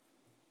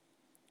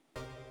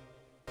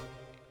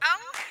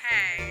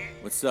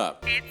What's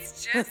up?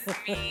 It's just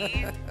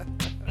me,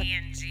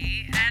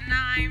 Angie, and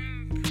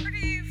I'm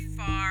pretty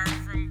far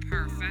from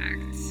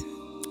perfect.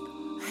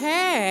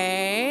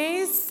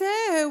 Hey,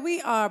 so we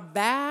are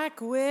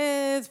back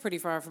with Pretty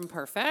Far From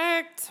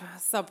Perfect.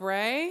 Sup,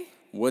 Ray?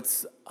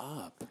 What's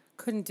up?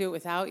 Couldn't do it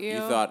without you. You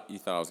thought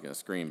I was gonna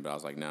scream, but I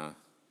was like, nah.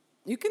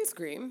 You can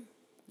scream.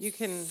 You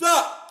can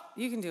Sup?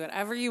 You can do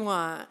whatever you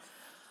want.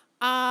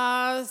 So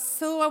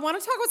I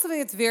want to talk about something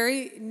that's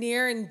very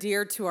near and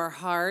dear to our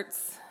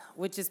hearts,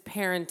 which is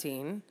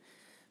parenting,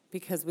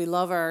 because we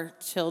love our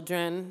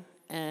children,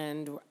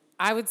 and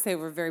I would say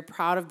we're very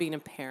proud of being a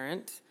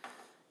parent,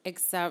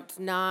 except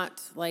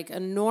not like a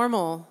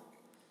normal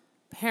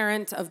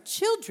parent of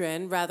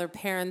children, rather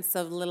parents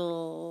of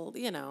little,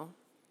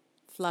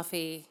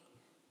 fluffy,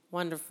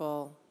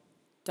 wonderful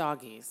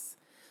doggies.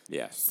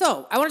 Yes.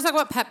 So I want to talk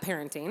about pet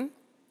parenting.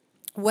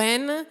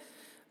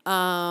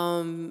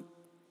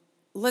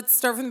 Let's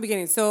start from the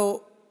beginning.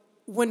 So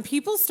when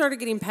people started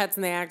getting pets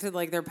and they acted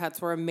like their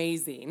pets were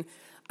amazing,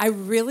 I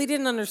really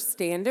didn't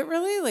understand it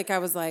really. Like I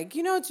was like,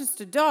 it's just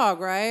a dog,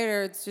 right?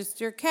 Or it's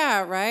just your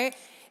cat, right?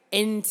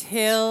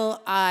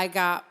 Until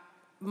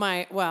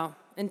my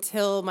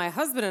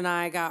husband and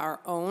I got our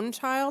own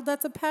child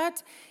that's a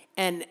pet,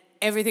 and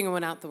everything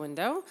went out the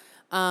window.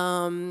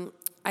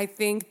 I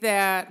think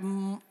that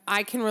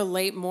I can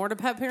relate more to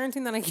pet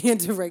parenting than I can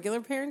to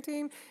regular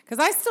parenting, because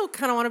I still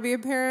kind of want to be a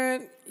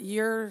parent.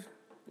 You're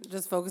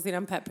just focusing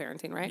on pet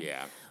parenting, right?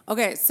 Yeah.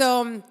 Okay,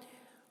 so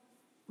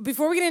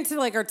before we get into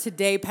like our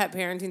today pet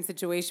parenting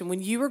situation,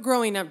 when you were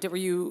growing up, were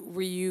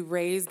you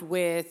raised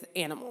with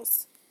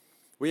animals?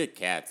 We had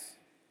cats.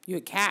 You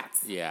had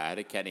cats. Yeah, I had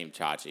a cat named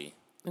Chachi.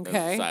 It was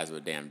Okay. the size of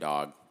a damn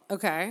dog.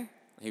 Okay.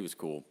 He was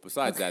cool.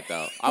 Besides that,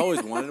 though, I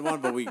always wanted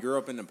one, but we grew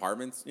up in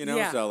apartments,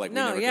 Yeah. so like we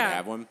No, never yeah. could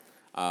have one.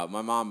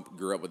 My mom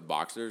grew up with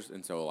boxers,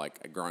 and so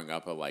like growing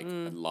up, I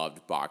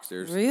loved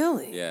boxers.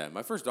 Really? Yeah,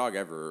 my first dog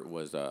ever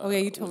was Oh yeah,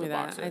 you told was me a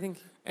that. boxer. I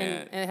think,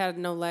 and and it had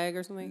no leg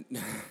or something.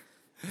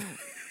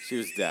 she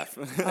was deaf.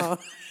 Oh.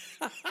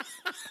 That's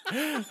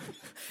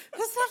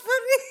not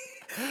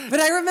funny. But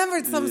I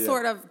remembered some Yeah.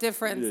 sort of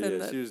difference in Yeah,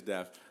 the she was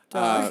deaf.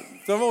 dog.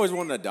 So I've always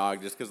wanted a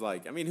dog just because,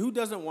 who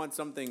doesn't want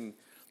something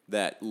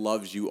that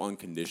loves you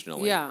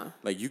unconditionally? Yeah.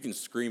 Like, you can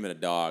scream at a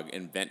dog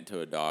and vent to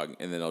a dog,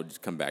 and then they'll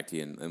just come back to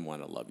you and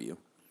want to love you.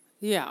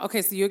 Yeah.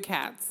 Okay. So you had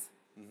cats,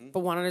 but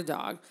wanted a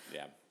dog.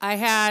 Yeah.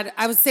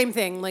 I was same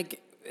thing. Like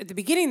at the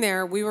beginning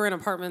there, we were in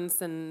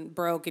apartments and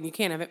broke, and you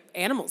can't have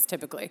animals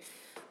typically.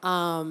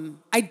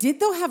 I did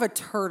though have a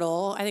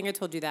turtle. I think I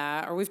told you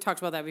that, or we've talked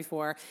about that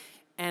before.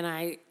 And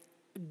I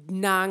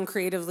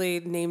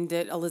non-creatively named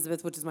it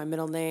Elizabeth, which is my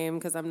middle name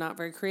because I'm not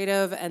very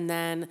creative. And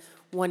then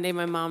one day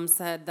my mom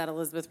said that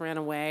Elizabeth ran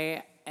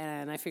away,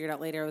 and I figured out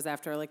later it was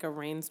after like a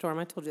rainstorm.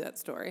 I told you that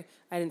story.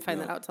 I didn't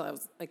find that out till I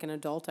was like an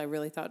adult. I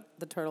really thought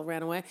the turtle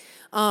ran away.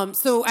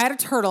 So I had a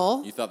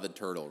turtle. You thought the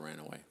turtle ran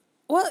away.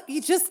 Well,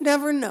 you just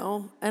never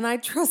know. And I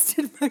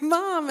trusted my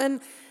mom,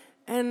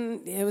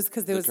 and it was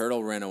because there The was.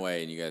 turtle ran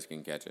away, and you guys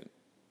can catch it.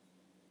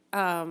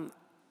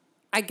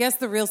 I guess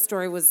the real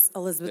story was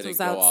Elizabeth Did it was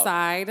go out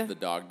outside. the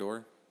dog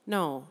door?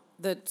 No,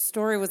 the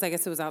story was I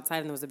guess it was outside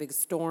and there was a big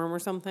storm or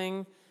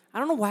something. I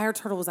don't know why our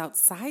turtle was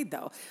outside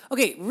though.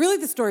 Okay, really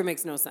the story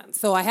makes no sense.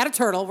 So I had a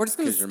turtle. We're just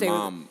going to Because stay your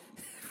with mom,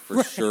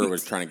 for sure,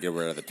 was trying to get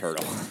rid of the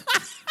turtle.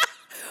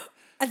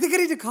 I think I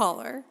need to call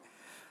her.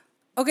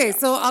 Okay,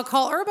 so I'll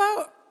call her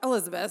about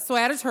Elizabeth. So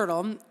I had a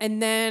turtle,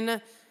 and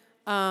then,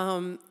 we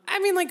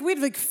had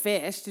like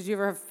fish. Did you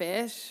ever have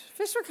fish?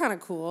 Fish were kind of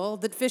cool.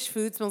 The fish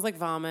food smells like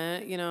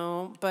vomit,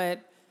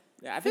 but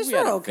Yeah, I think fish we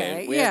had were a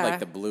okay. fish. We had like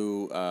the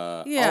blue.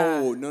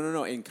 Yeah. Oh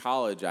no! In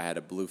college, I had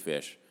a blue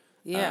fish.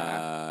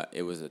 Yeah.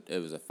 It was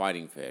a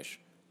fighting fish,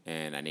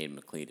 and I named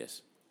him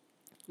Cletus.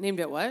 Named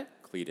it what?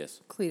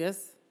 Cletus.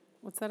 Cletus.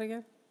 What's that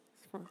again?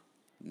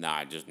 Nah,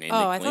 I just named it. Oh,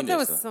 Cletus. I thought that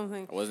was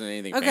something. It wasn't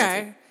anything Okay.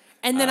 fancy.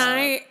 And then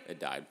It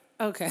died.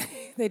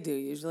 Okay, they do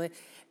usually.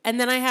 And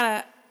then I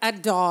had a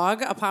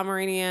dog, a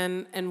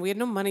Pomeranian, and we had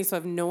no money, so I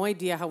have no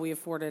idea how we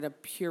afforded a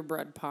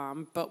purebred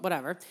Pom, but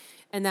whatever.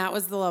 And that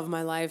was the love of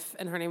my life,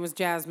 and her name was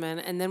Jasmine.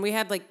 And then we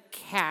had like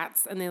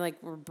cats, and they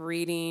like were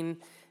breeding,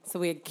 so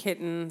we had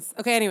kittens.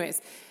 Okay,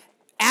 anyways.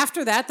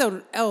 After that,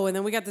 though, and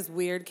then we got this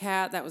weird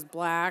cat that was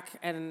black,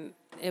 and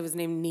it was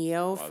named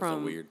Neo so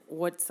from, weird.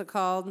 what's it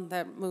called,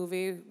 that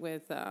movie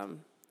with,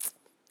 I'm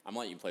gonna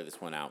let you play this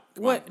one out.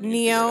 Come what, on, you can figure it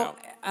Neo,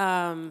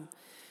 out.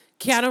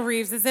 Keanu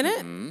Reeves is in it,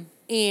 and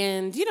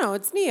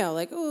it's Neo.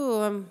 Like,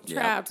 ooh, I'm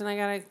trapped, and I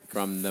gotta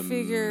From the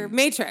figure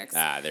Matrix.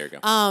 There you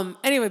go.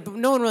 Anyway, but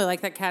no one really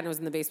liked that cat, and it was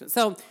in the basement.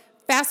 So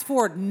fast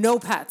forward, no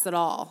pets at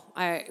all.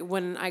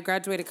 When I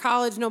graduated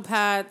college, no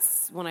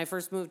pets. When I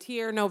first moved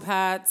here, no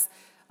pets.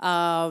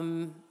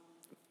 But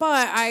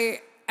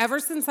ever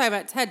since I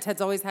met Ted, Ted's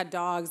always had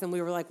dogs, and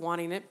we were like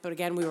wanting it. But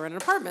again, we were in an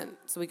apartment,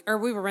 so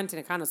we were renting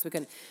a condo, so we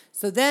couldn't.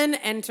 So then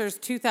enters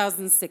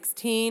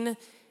 2016.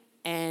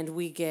 And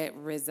we get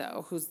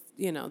Rizzo, who's,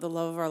 the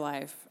love of our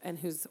life, and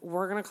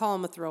we're going to call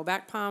him a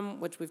throwback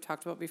Pom, which we've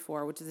talked about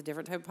before, which is a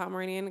different type of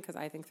Pomeranian, because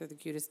I think they're the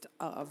cutest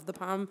of the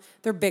Pom.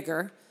 They're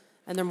bigger,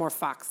 And they're more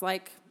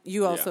fox-like.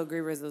 You also Yeah.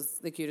 agree Rizzo's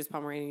the cutest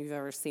Pomeranian you've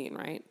ever seen,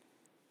 right?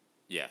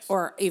 Yes.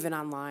 Or even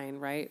online,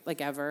 right?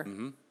 Like ever?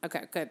 Mm-hmm.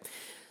 Okay, good.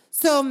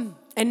 So,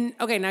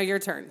 okay, now your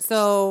turn.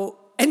 So,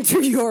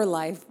 enter your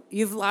life.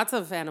 You have lots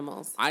of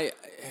animals. I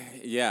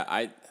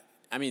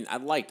mean, I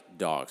liked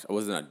dogs. I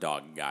wasn't a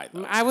dog guy,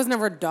 though. I was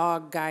never a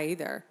dog guy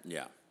either.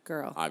 Yeah.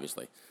 Girl.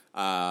 Obviously.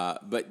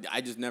 But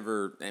I just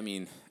never, I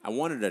mean, I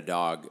wanted a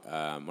dog.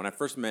 When I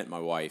first met my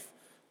wife,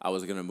 I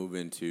was going to move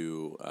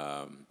into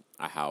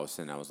a house,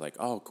 and I was like,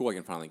 oh, cool, I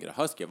can finally get a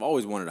husky. I've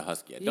always wanted a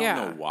husky. I don't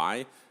Yeah. know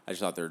why. I just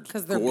thought they're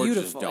Because they're gorgeous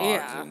beautiful. dogs,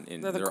 Yeah.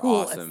 and they're the they're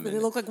coolest. awesome. They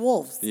and- look like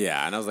wolves.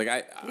 Yeah, and I was like,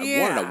 I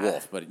Yeah. wanted a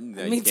wolf, but you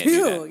Me can't do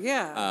too, that.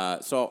 yeah.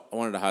 So I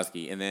wanted a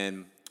husky, and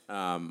then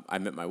I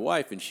met my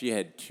wife, and she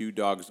had 2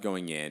 dogs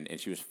going in, and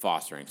she was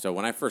fostering. So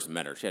when I first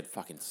met her, she had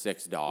fucking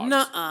 6 dogs.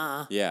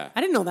 Nuh-uh. Yeah.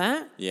 I didn't know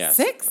that. Yes.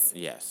 6?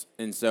 Yes.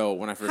 And so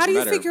when I first How do you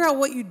met her, figure out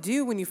what you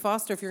do when you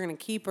foster if you're going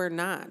to keep or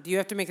not? Do you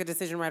have to make a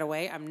decision right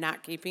away? I'm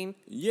not keeping.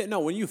 yeah, no,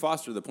 when you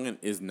foster, the plan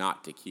is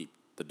not to keep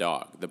the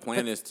dog. The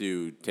plan is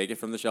to take it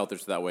from the shelter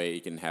so that way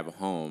it can have a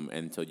home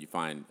until you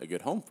find a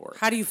good home for it.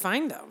 How do you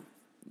find them?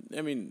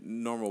 I mean,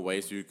 normal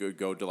ways. So you could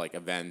go to like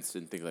events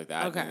and things like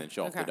that, Okay, and then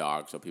show off the okay.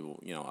 dog so people,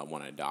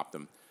 want to adopt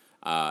them.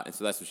 And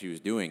so that's what she was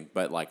doing.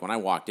 But like when I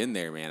walked in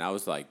there, man, I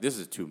was like, this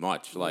is too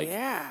much. Like,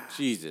 Yeah.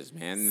 Jesus,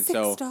 man. And 6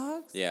 so,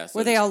 dogs? Yeah. So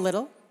Were they all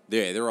little?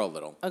 Yeah, they were all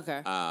little.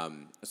 Okay.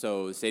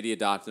 So Sadie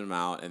adopted them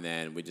out, and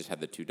then we just had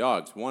the 2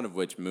 dogs. One of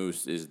which,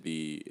 Moose, is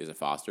a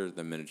foster,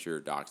 the miniature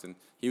dachshund.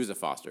 He was a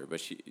foster,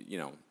 but she,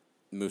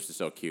 Moose is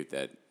so cute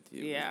that,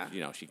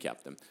 Yeah. she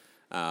kept him.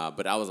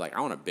 But I was like, I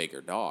want a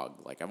bigger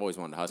dog. Like I've always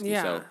wanted a husky.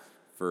 Yeah. So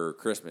for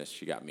Christmas,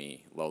 she got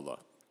me Lola,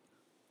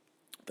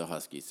 the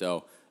husky.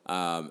 So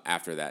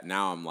after that,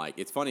 now I'm like,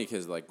 it's funny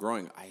because like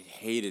growing, I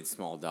hated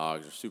small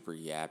dogs. They're super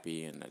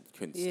yappy, and I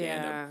couldn't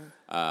stand them.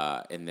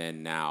 And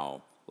then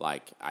now,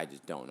 like, I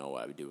just don't know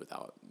what I would do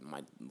without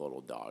my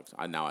little dogs.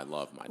 Now I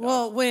love my dogs.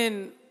 Well,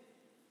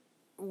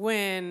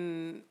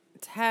 when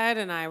Ted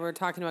and I were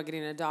talking about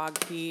getting a dog,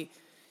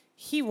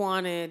 he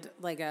wanted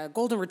like a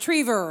golden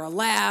retriever or a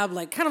lab,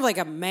 like kind of like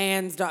a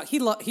man's dog. He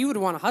would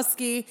want a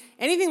husky,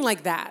 anything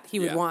like that. He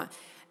would Yeah. want,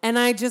 and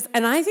I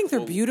think they're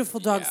beautiful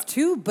dogs yeah.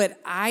 too.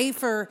 But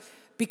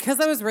because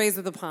I was raised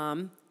with a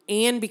pom,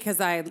 and because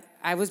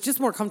I was just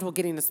more comfortable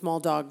getting a small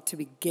dog to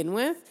begin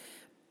with.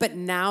 But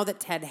now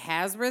that Ted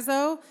has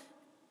Rizzo,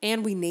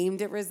 and we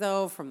named it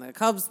Rizzo from the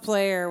Cubs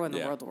player when they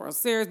Yeah. won the World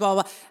Series, blah,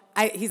 blah, blah.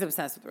 He's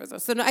obsessed with Rizzo.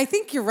 So no, I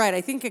think you're right.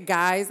 I think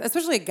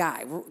especially a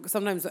guy,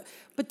 sometimes,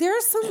 but there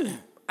are some,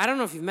 I don't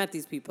know if you've met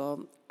these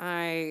people.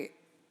 I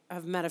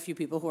have met a few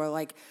people who are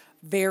like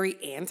very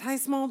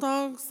anti-small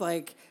dogs.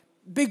 Like,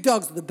 big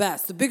dogs are the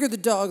best. The bigger the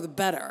dog, the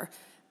better.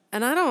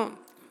 And I don't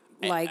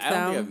like I don't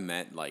think I've them.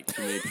 met like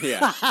too many. Yeah,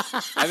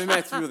 I haven't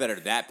met people that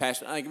are that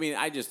passionate. Like, I mean,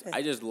 I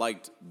just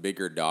liked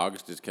bigger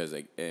dogs just because,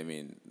 like, I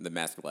mean, the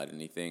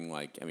masculinity thing.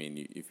 Like, I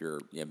mean, if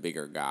you're a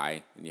bigger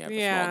guy and you have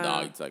a small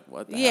dog, it's like,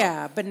 what the hell?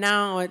 Yeah, but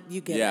now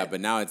you get Yeah, it. but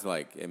now it's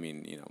like, I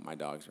mean, my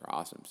dogs are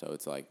awesome, so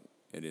it's like,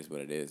 it is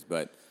what it is.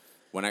 But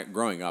when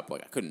growing up,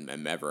 like, I couldn't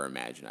ever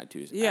imagine I'd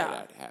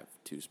have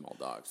 2 small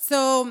dogs.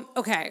 So,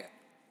 okay,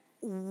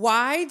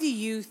 why do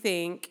you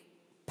think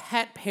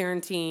pet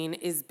parenting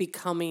is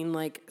becoming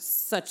like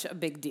such a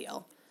big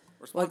deal?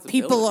 Like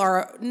people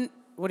are.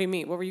 What do you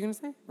mean? What were you going to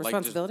say?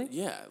 Responsibility? Like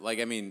just, yeah, like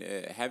I mean,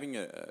 having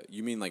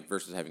you mean like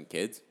versus having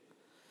kids?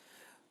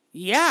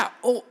 Yeah,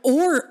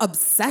 or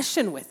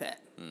obsession with it.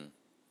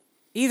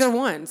 Either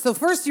one. So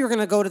first, you're going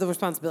to go to the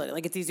responsibility.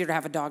 Like, it's easier to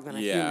have a dog than a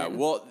human. Yeah,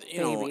 well,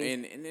 maybe.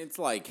 and it's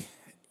like,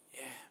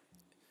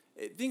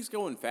 things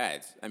go in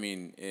fads. I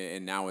mean,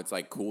 and now it's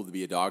like cool to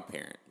be a dog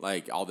parent.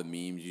 Like all the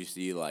memes you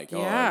see, like,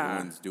 oh, Yeah.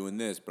 everyone's doing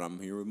this, but I'm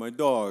here with my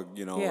dog,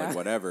 Yeah. like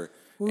whatever.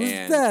 Who's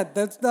And that?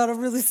 That's not a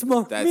really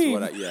smart That's meme.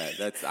 what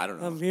I don't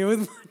know. I'm here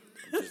with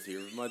I'm just here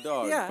with my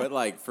dog. Yeah. But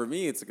like for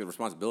me, it's like a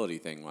responsibility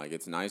thing. Like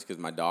it's nice because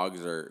my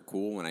dogs are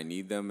cool when I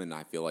need them, and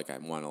I feel like I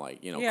want to like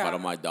Yeah. cuddle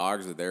my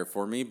dogs. They're there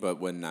for me. But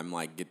when I'm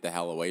like get the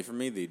hell away from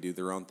me, they do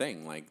their own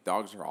thing. Like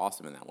dogs are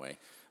awesome in that way.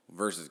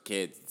 Versus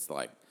kids, it's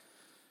like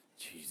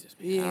Jesus,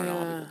 man, I don't know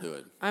how people do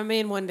it. I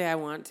mean, one day I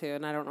want to,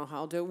 and I don't know how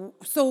I'll do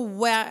it. So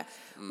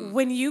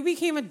when you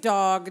became a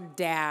dog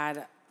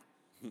dad,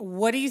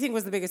 what do you think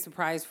was the biggest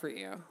surprise for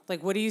you?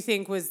 Like, what do you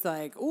think was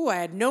like, oh, I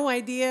had no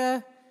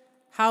idea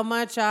how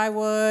much I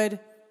would.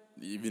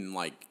 Even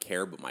like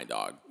care about my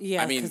dog.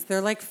 Yeah, I mean, because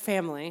they're like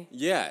family.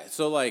 yeah.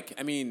 So like,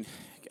 I mean,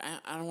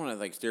 I don't want to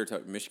like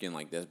stereotype Michigan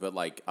like this, but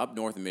like up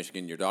north in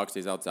Michigan, your dog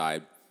stays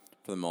outside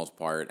for the most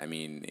part. I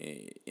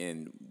mean,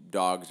 and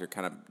dogs are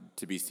kind of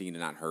to be seen and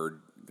not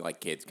heard, like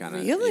kids kind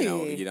of. Really?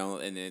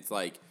 And it's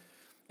like,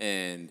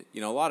 and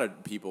a lot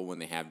of people when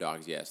they have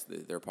dogs, yes,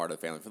 they're part of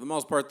the family. For the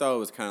most part, though, it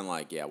was kind of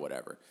like, yeah,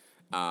 whatever.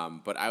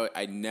 But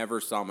I never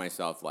saw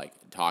myself like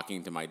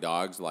talking to my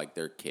dogs like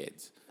they're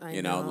kids. I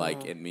know.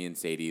 Like, and me and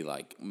Sadie,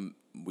 like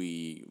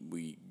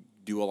we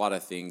do a lot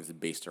of things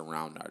based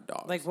around our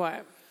dogs. Like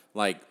what?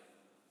 Like,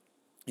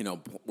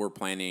 we're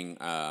planning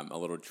a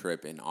little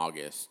trip in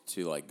August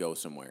to like go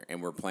somewhere,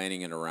 and we're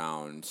planning it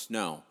around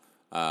snow.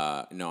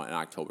 No, in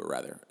October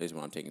rather is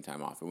when I'm taking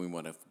time off, and we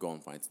want to go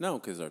and find snow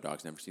because our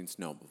dog's never seen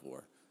snow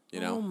before. You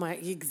know, Oh my,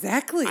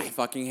 exactly. I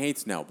fucking hate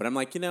snow, but I'm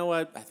like, you know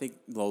what? I think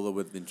Lola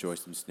would enjoy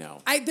some snow.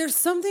 There's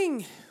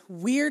something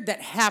weird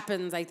that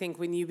happens, I think,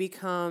 when you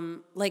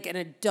become like an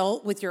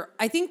adult with your.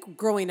 I think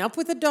growing up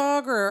with a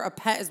dog or a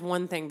pet is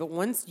one thing, but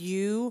once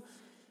you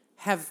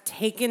have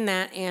taken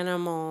that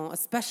animal,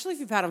 especially if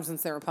you've had them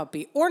since they were a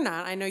puppy or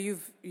not, I know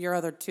your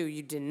other two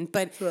you didn't,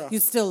 but you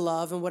still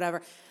love and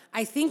whatever.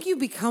 I think you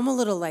become a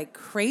little like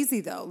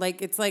crazy though.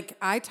 Like it's like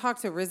I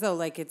talk to Rizzo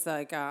like it's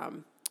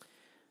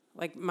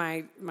like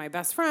my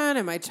best friend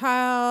and my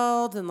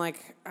child, and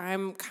like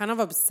I'm kind of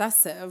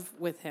obsessive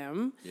with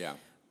him. Yeah.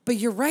 But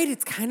you're right,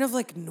 it's kind of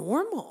like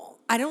normal.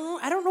 I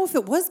don't know if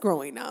it was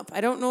growing up.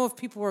 I don't know if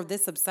people were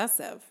this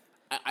obsessive.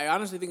 I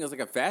honestly think it's like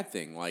a fad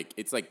thing. Like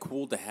it's like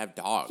cool to have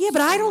dogs. Yeah,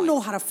 but I And, don't like, know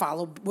how to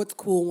follow what's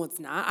cool and what's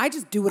not. I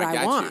just do what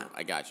I want.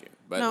 I got you.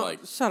 But No, like,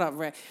 shut up,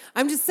 Ray.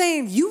 I'm just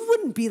saying you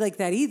wouldn't be like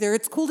that either.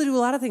 It's cool to do a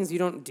lot of things you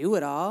don't do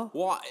at all.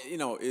 well, you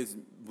know, is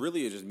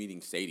just meeting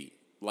Sadie.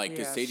 Like,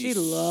 because Yeah, Sadie's she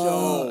so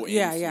loves- into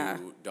yeah, yeah.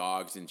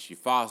 dogs, and she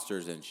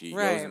fosters, and she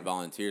Right. goes and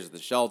volunteers at the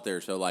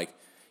shelter. So, like,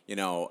 you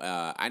know,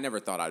 I never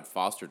thought I'd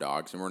foster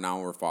dogs, and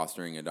we're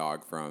fostering a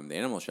dog from the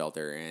animal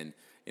shelter, and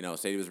you know,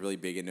 Sadie was really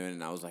big into it,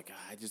 and I was like,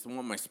 I just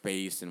want my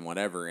space and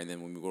whatever. And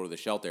then when we go to the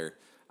shelter,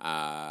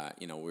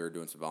 you know, we were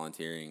doing some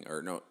volunteering,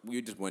 or no, we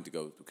just went to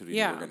go because we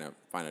knew we were gonna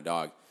find a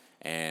dog,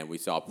 and we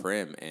saw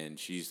Prim, and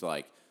she's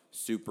like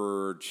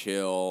super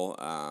chill,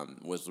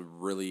 was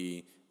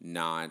really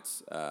not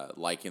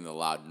liking the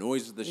loud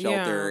noise of the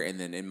shelter. Yeah. And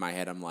then in my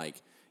head, I'm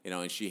like, you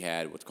know, and she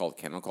had what's called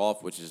kennel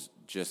cough, which is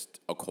just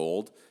a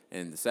cold.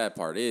 And the sad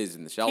part is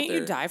in the shelter. Can't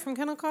you die from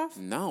kennel cough?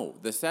 No,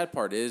 the sad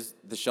part is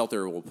the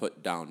shelter will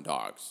put down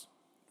dogs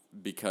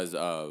because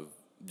of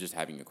just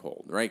having a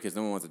cold, right? Because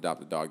no one wants to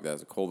adopt a dog that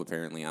has a cold.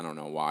 Apparently, I don't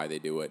know why they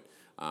do it.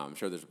 I'm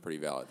sure there's a pretty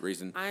valid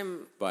reason.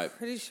 But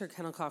Pretty sure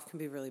kennel cough can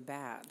be really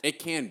bad. it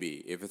can be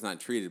if it's not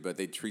treated, but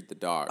they treat the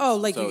dogs. Oh,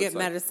 like So you get it's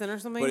like- medicine or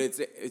something? But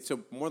it's so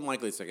more than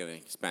likely it's like an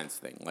expense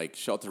thing. Like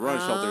to run a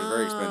shelter is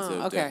very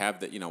expensive okay. to have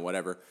the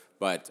whatever.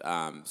 But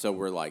so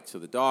we're like, so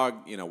the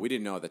dog, we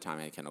didn't know at the time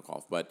I had kennel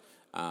cough, but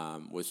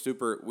was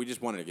super. We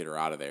just wanted to get her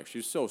out of there. She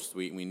was so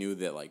sweet, and we knew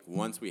that like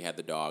once we had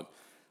the dog,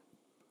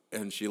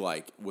 and she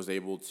like was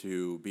able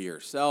to be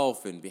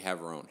herself and have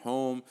her own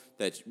home,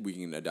 that we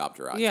can adopt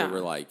her out. Yeah. So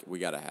we're like, we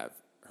gotta have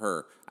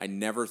her. I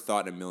never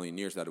thought in a million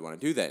years that I'd want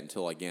to do that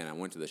until again I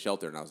went to the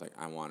shelter and I was like,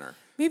 I want her.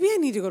 Maybe I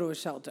need to go to a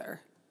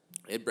shelter.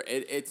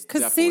 It's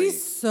Because definitely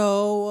Sadie's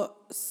so.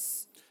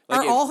 Like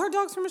Are it- all her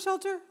dogs from a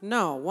shelter?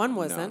 No, one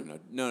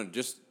wasn't. no,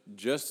 just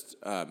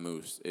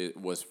Moose. It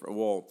was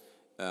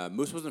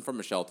Moose wasn't from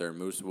a shelter.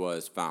 Moose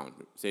was found.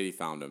 Sadie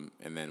found him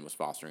and then was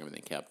fostering him and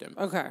then kept him.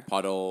 Okay.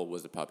 Puddle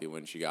was a puppy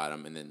when she got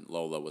him, and then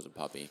Lola was a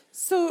puppy.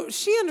 So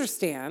she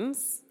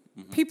understands.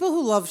 Mm-hmm. People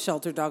who love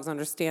shelter dogs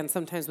understand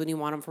sometimes when you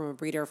want them from a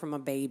breeder, from a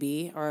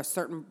baby, or a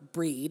certain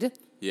breed.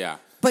 Yeah,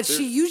 But There-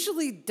 she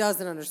usually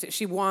doesn't understand.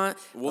 Well,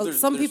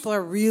 some there's- people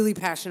are really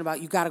passionate about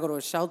you got to go to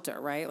a shelter,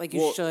 right? Like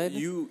you should.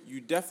 You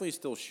definitely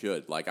still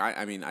should. Like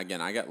I mean,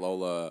 again, I got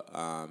Lola.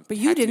 But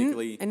you didn't,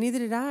 technically- and neither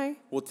did I.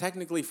 Well,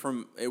 technically,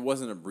 it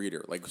wasn't a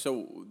breeder. Like,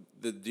 so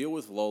the deal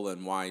with Lola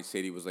and why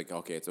Sadie was like,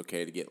 okay, it's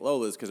okay to get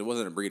Lola's because it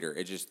wasn't a breeder.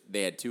 It just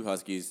they had two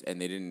huskies and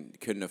they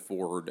couldn't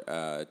afford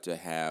to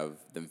have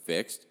them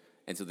fixed,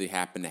 and so they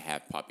happened to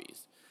have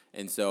puppies.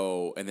 And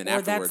then Or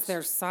afterwards, that's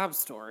their sob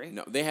story.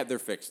 no, they have their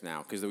fixed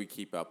now because we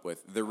keep up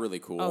with. They're really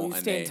cool. Oh, you and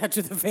stay in touch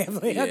with the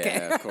family. Yeah,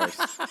 Okay. of course.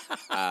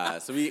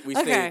 So we Okay,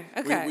 stay.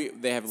 okay.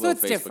 They have a So little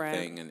it's Facebook different.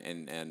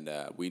 thing, and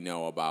we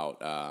know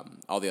about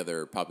all the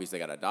other puppies that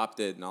got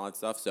adopted and all that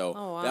stuff. So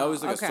Oh, that wow.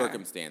 was like Okay. a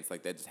circumstance,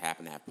 like they just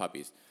happened to have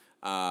puppies.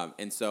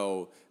 And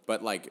so,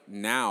 but like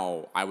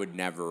now, I would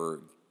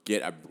never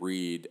get a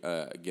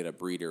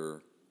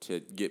breeder to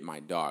get my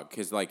dog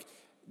because like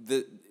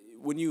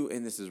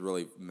and this is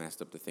really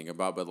messed up to think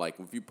about, but like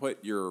if you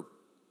put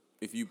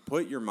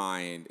your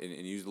mind and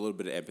use a little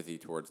bit of empathy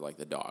towards like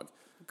the dog.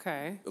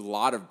 Okay. A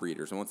lot of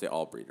breeders, I won't say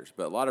all breeders,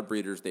 but a lot of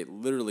breeders, they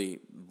literally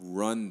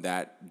run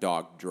that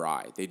dog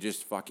dry. They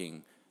just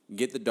fucking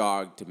get the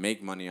dog to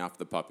make money off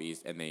the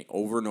puppies, and they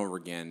over and over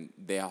again,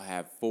 they'll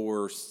have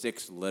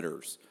 4-6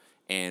 litters,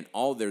 and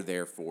all they're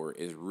there for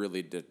is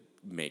really to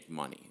make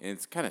money. And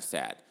it's kind of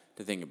sad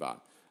to think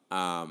about.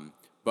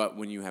 But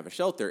when you have a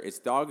shelter, it's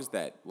dogs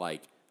that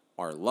like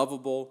are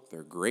lovable.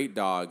 They're great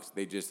dogs.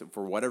 They just,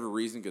 for whatever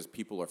reason, because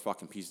people are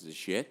fucking pieces of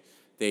shit,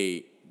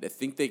 they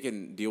think they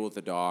can deal with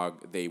the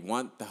dog. They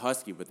want the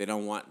husky, but they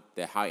don't want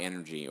the high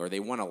energy. Or they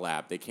want a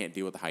lab. They can't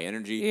deal with the high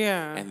energy.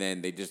 Yeah. And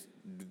then they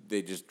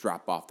just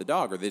drop off the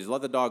dog, or they just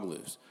let the dog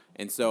loose.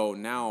 And so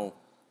now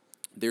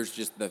there's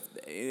just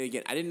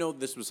again, I didn't know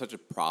this was such a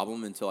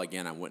problem until,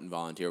 again, I went and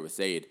volunteered with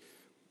Said.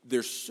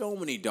 There's so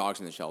many dogs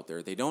in the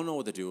shelter. They don't know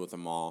what to do with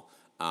them all.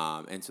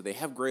 And so they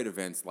have great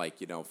events like,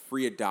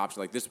 free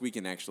adoption. Like this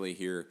weekend, actually,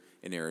 here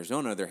in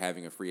Arizona, they're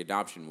having a free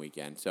adoption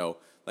weekend. So,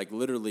 like,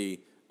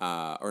 literally,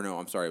 it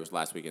was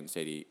last weekend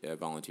Sadie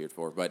volunteered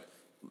for. But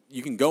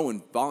you can go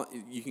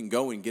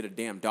and get a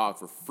damn dog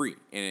for free,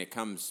 and it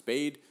comes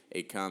spayed,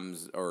 it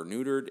comes or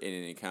neutered,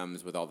 and it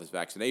comes with all these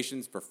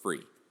vaccinations for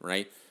free,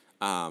 right?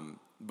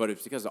 But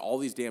it's because of all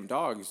these damn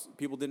dogs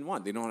people didn't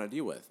want. They don't know how to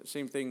deal with.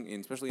 Same thing,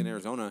 especially in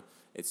Arizona.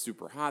 It's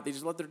super hot. They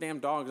just let their damn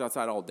dogs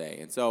outside all day.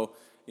 And so,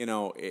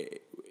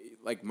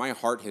 like my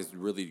heart has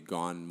really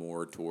gone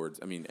more towards,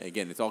 I mean,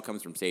 again, it all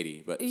comes from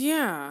Sadie. But,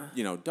 Yeah.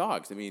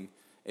 Dogs. I mean,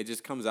 it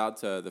just comes out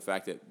to the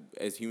fact that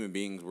as human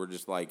beings, we're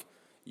just like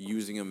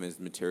using them as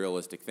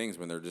materialistic things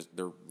when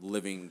they're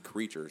living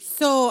creatures.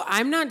 So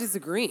I'm not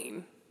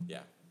disagreeing. Yeah.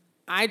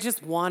 I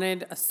just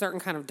wanted a certain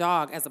kind of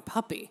dog as a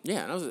puppy.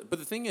 Yeah, but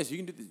the thing is,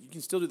 you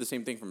can still do the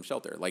same thing from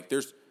shelter. Like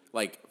there's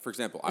for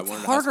example, I wanted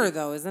It's a husky. harder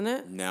though, isn't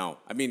it? No,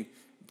 I mean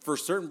for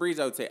certain breeds,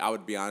 I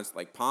would be honest.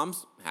 Like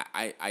Poms,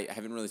 I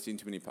haven't really seen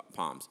too many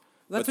Poms.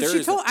 That's But what there she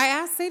is told. a I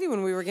asked Sadie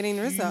when we were getting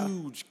Rizzo.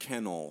 huge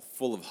kennel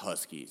full of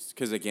huskies.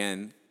 Because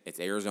again, it's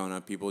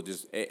Arizona. People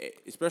just,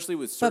 especially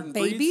with certain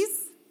But babies? breeds,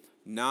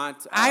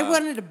 not. I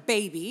wanted a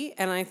baby,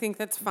 and I think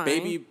that's fine.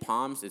 Baby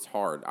Poms, it's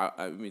hard.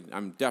 I mean,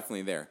 I'm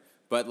definitely there.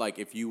 But like,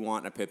 if you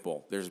want a pit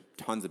bull, there's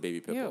tons of baby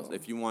pit bulls. Ew.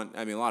 If you want,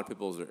 I mean, a lot of pit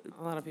bulls are.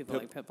 A lot of people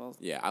like pit bulls.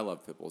 Yeah, I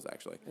love pit bulls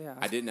actually. Yeah.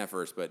 I didn't at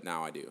first, but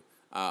now I do.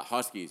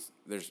 Huskies,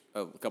 there's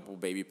a couple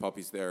baby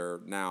puppies there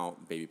now.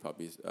 Baby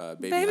puppies,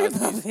 baby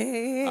huskies.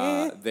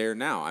 puppy. There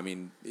now. I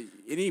mean,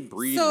 any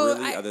breed So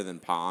really other than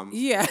Poms.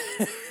 Yeah.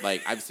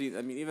 Like I've seen.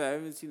 I mean, even I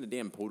haven't seen the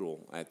damn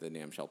poodle at the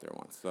damn shelter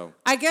once. So.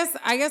 I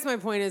guess my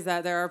point is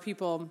that there are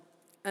people,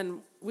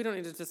 and we don't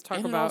need to just talk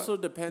And about it also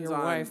depends your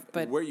on wife,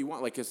 but where you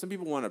want. Like, because some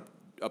people want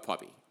a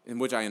puppy, in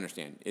which I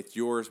understand. It's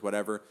yours,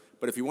 whatever.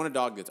 But if you want a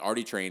dog that's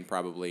already trained,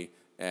 probably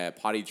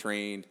potty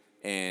trained,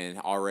 and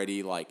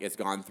already like it's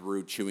gone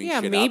through chewing.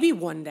 yeah, shit maybe up,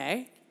 one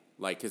day.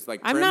 like because like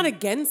I'm Prim- not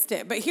against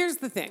it, but here's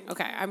the thing.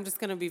 Okay, I'm just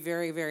going to be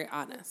very, very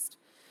honest.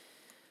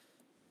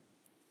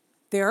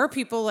 There are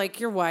people like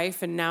your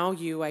wife and now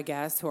you, I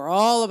guess, who are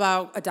all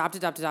about adopt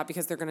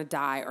because they're going to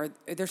die, or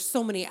there's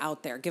so many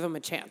out there. Give them a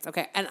chance.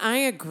 Okay, and I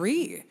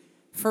agree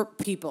for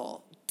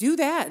people. Do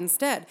that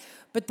instead.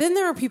 But then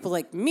there are people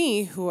like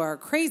me who are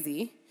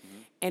crazy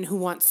and who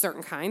want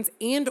certain kinds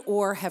and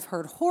or have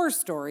heard horror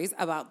stories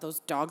about those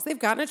dogs they've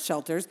gotten at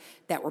shelters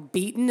that were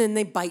beaten and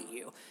they bite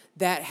you,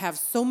 that have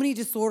so many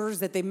disorders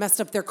that they messed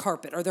up their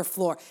carpet or their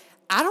floor.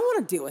 I don't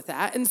want to deal with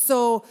that. And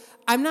so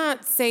I'm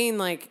not saying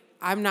like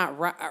I'm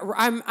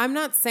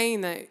not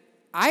saying that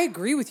I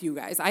agree with you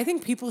guys. I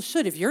think people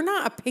should. If you're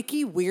not a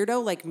picky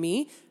weirdo like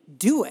me,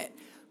 do it.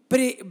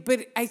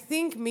 But I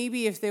think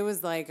maybe if there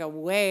was like a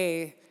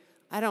way,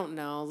 I don't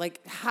know, like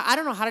I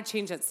don't know how to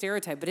change that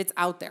stereotype, but it's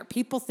out there.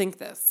 People think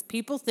this.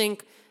 People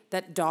think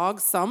that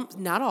dogs, some,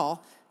 not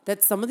all,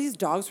 that some of these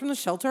dogs from the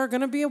shelter are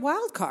going to be a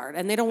wild card,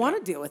 and they don't want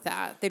to deal with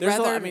that. They'd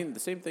rather. I mean,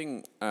 the same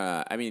thing.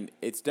 I mean,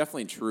 it's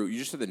definitely true. You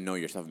just have to know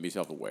yourself and be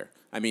self-aware.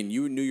 I mean,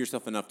 you knew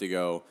yourself enough to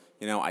go,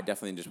 I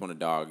definitely just want a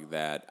dog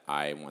that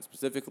I want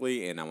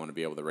specifically, and I want to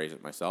be able to raise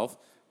it myself.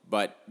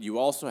 But you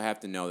also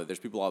have to know that there's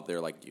people out there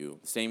like you,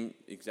 same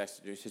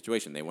exact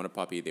situation. They want a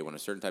puppy. They want a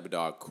certain type of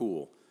dog.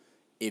 Cool.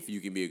 If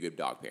you can be a good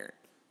dog parent.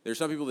 There's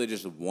some people that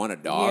just want a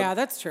dog. Yeah,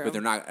 that's true. But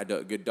they're not a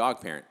good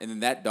dog parent. And then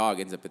that dog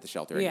ends up at the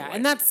shelter yeah, anyway.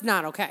 and that's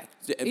not okay.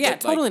 But, Yeah,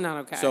 like, totally not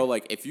okay. So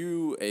like if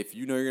you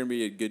know you're gonna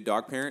be a good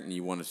dog parent and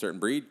you want a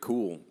certain breed,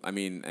 cool. I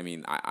mean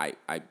I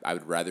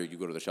would rather you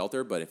go to the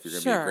shelter, but if you're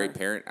gonna be a great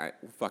parent,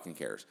 who fucking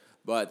cares?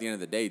 But at the end of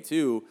the day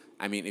too,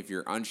 I mean if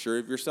you're unsure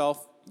of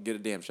yourself, get a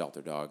damn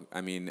shelter dog.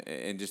 I mean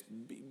and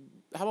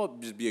how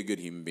about just be a good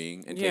human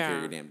being and take care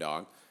of your damn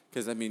dog?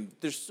 Because, I mean,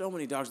 there's so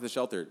many dogs at the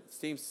shelter.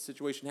 Same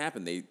situation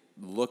happened. They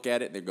look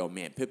at it and they go,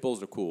 man, pit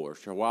bulls are cool, or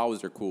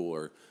chihuahuas are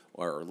cool,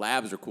 or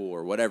labs are cool,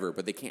 or whatever,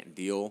 but they can't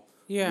deal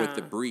with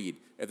the breed.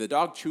 If the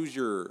dog chews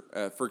your,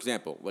 for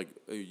example, like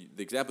the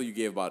example you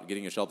gave about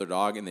getting a shelter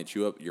dog and they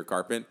chew up your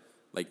carpet,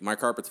 like my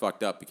carpet's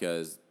fucked up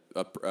because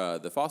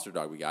the foster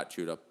dog we got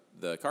chewed up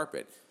the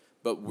carpet.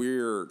 But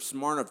we're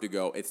smart enough to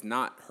go, it's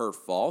not her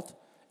fault.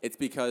 It's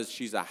because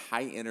she's a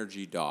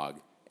high-energy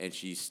dog and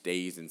she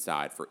stays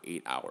inside for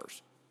 8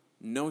 hours.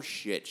 No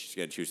shit, she's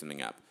going to chew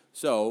something up.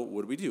 So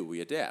what do?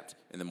 We adapt.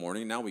 In the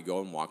morning, now we go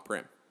and walk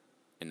Prim.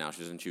 And now she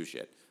doesn't chew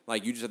shit.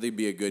 Like, you just have to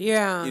be a good...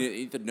 Yeah. You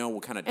need to know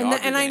what kind of dog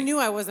And I getting. knew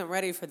I wasn't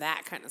ready for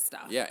that kind of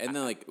stuff. Yeah, and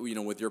then, like,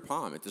 with your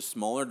Pom, it's a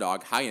smaller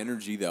dog, high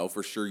energy, though,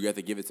 for sure. You have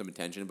to give it some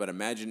attention. But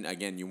imagine,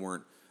 again,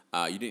 you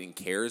didn't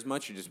care as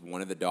much. You just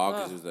wanted the dog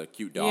because it was a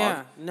cute dog.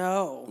 Yeah,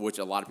 no. Which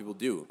a lot of people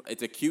do.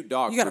 It's a cute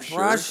dog, You got to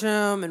brush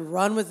them and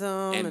run with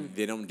them. And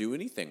they don't do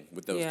anything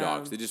with those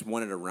dogs. They just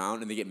want it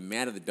around, and they get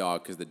mad at the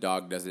dog because the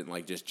dog doesn't,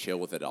 like, just chill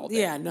with it all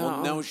day. Yeah, no.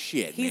 Well, no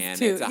shit, He's man.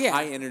 too- It's a yeah.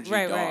 high-energy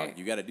Right, dog. right.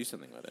 You got to do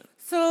something with it.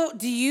 So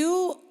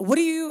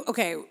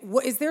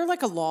is there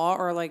like a law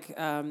or like,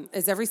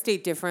 is every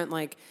state different?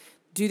 Like,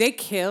 do they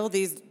kill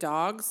these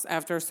dogs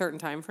after a certain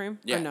time frame?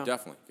 Yeah, or no?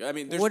 definitely. I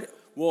mean,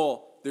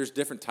 What- there's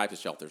different types of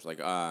shelters. Like,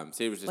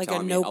 Sadie was just Like a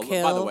telling me.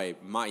 no-kill? By the way,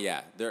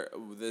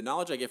 the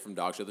knowledge I get from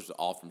dog shelters is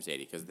all from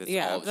Sadie because that's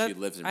all she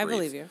lives and I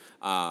breathes. believe you.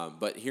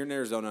 But here in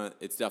Arizona,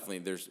 it's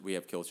definitely we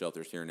have kill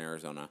shelters here in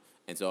Arizona,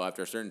 And so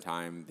after a certain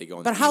time, they go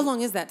in But the how heat.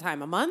 long is that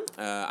time? A month?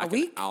 A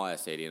week? I'll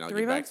ask Sadie, and I'll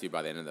 3 get back months? to you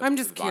by the end of the I'm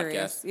just the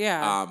curious. podcast.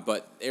 Yeah.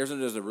 But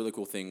Arizona does a really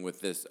cool thing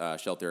with this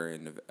shelter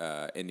in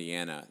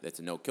Indiana that's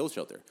a no-kill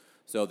shelter.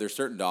 So there's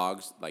certain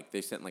dogs, like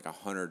they sent like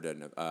 100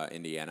 to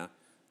Indiana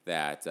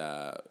that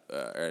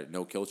are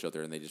no-kill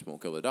shelter, and they just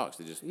won't kill the dogs.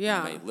 They just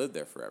may live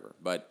there forever.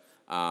 But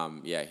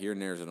here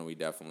in Arizona, we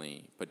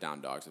definitely put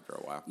down dogs after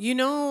a while. You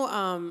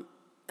know,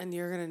 and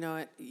you're going to know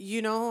it.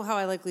 You know how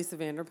I like Lisa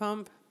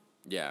Vanderpump?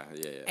 Yeah.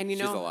 And you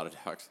she has know- a lot of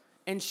dogs.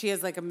 And she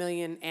has like 1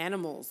 million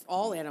animals,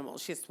 all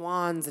animals. She has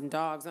swans and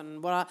dogs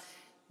and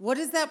what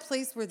is that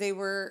place where they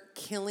were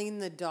killing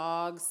the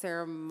dogs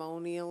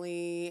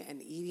ceremonially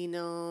and eating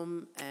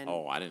them? And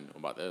Oh, I didn't know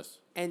about this.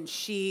 and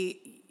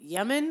she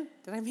Yemen?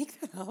 Did I make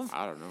that up?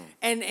 I don't know.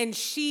 And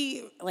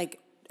she like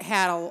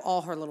had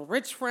all her little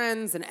rich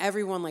friends and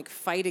everyone like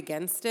fight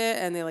against it,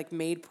 and they like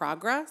made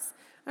progress.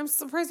 I'm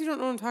surprised you don't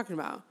know what I'm talking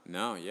about.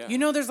 No, yeah. You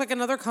know, there's like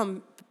another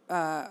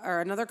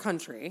another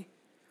country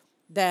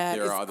that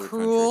There is are other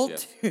cruel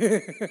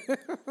countries,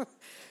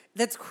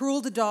 that's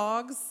cruel to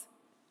dogs,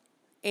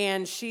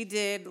 and she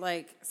did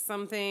like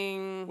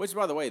something. Which,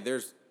 by the way,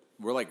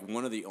 we're like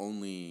one of the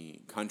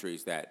only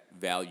countries that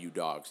value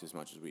dogs as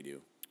much as we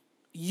do.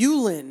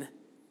 Yulin.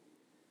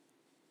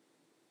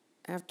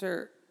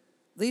 After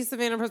Lisa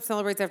Vanderpump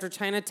celebrates after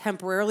China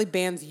temporarily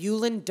bans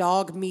Yulin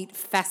Dog Meat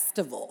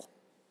Festival.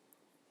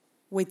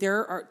 Wait,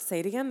 say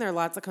it again. There are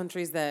lots of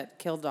countries that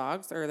kill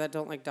dogs or that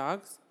don't like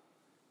dogs.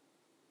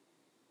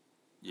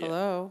 Yeah.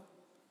 Hello.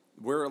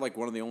 We're like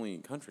one of the only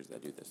countries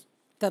that do this.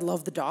 That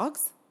love the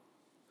dogs.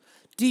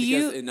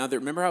 Because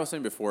remember how I was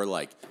saying before,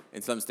 like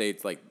in some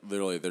states, like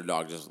literally their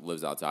dog just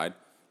lives outside.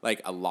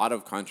 Like a lot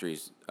of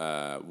countries,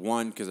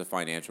 one because of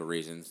financial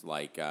reasons.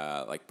 Like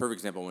perfect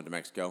example, I went to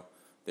Mexico.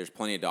 There's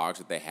plenty of dogs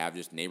that they have,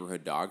 just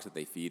neighborhood dogs that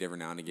they feed every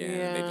now and again,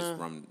 and they just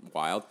run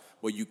wild.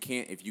 Well,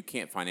 if you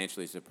can't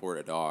financially support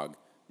a dog,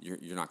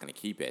 you're not going to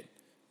keep it.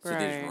 So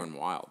they just run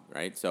wild,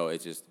 right? So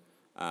it's just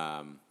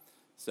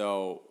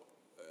so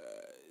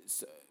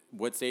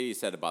what Sadie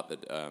said about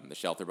the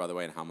shelter, by the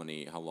way, and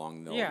how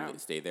long they'll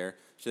stay there.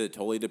 She said it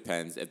totally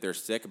depends. If they're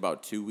sick,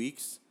 about 2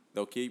 weeks,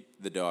 they'll keep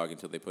the dog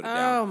until they put it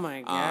down. Oh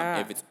my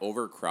God. If it's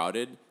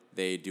overcrowded,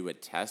 they do a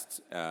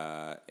test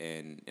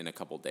in a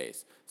couple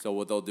days. So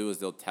what they'll do is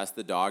they'll test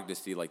the dog to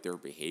see like their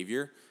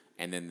behavior,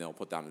 and then they'll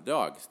put down the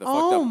dog.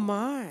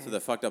 So the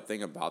fucked up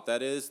thing about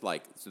that is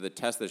so the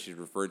test that she's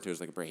referring to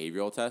is like a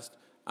behavioral test.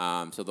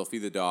 So they'll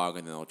feed the dog,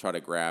 and then they'll try to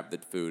grab the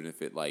food, and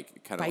if it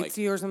like kind of bites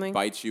you or something,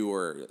 bites you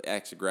or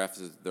acts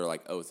aggressive, they're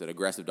like, oh, it's an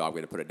aggressive dog.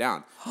 We got to put it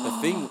down. The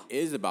thing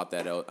is about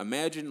that,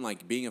 imagine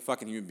like being a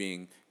fucking human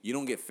being. You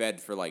don't get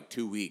fed for like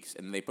 2 weeks,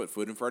 and then they put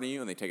food in front of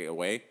you and they take it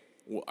away.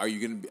 Are you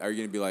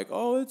gonna be like,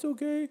 oh, it's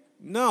okay?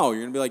 No,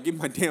 you're gonna be like, give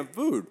me my damn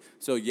food.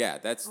 So yeah,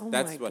 that's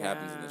what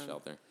happens in the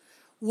shelter.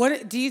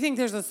 What do you think?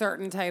 There's a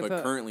certain type But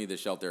of. currently, the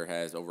shelter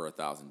has over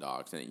 1,000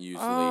 dogs, and it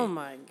usually. Oh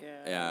my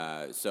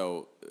God.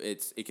 So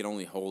it can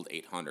only hold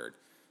 800.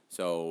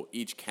 So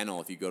each kennel,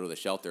 if you go to the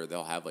shelter,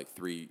 they'll have like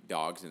 3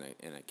 dogs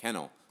in a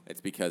kennel. It's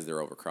because they're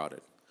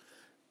overcrowded.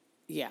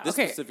 Yeah. This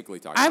okay. specifically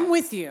talking I'm about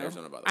with you.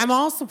 Arizona, by the way. I'm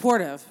all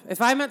supportive. If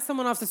I met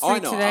someone off the street I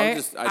know.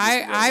 today,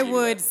 I wanted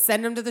would to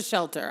send them to the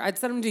shelter. I'd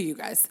send them to you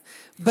guys.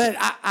 But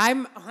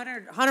I'm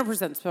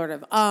 100%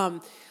 supportive.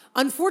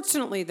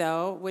 Unfortunately,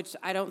 though, which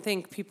I don't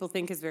think people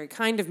think is very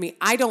kind of me,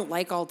 I don't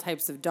like all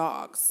types of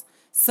dogs.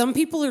 Some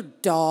people are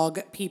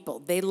dog people.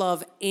 They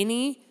love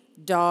any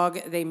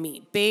dog they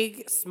meet.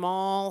 Big,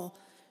 small,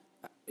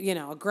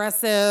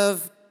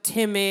 aggressive,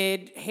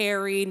 timid,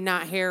 hairy,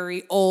 not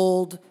hairy,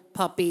 old,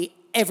 puppy,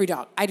 every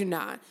dog. I do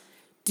not.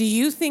 Do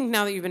you think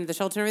now that you've been to the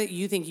shelter and everything,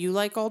 you think you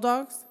like all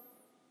dogs?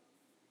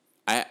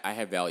 I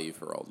have value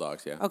for all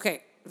dogs, yeah.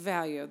 Okay,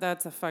 value.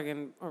 That's a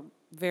fucking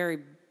very,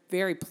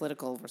 very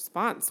political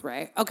response,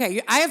 right?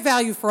 Okay, I have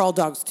value for all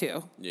dogs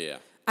too. Yeah.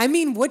 I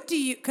mean, what do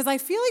you, because I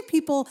feel like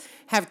people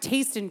have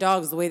taste in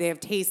dogs the way they have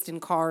taste in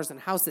cars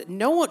and houses.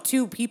 No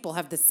two people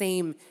have the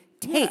same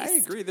taste. Yeah, I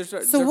agree.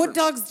 There's so what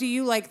dogs do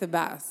you like the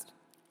best?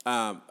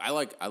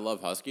 I love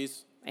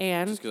huskies.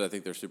 And just because I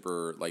think they're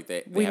super, like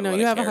they we have know a lot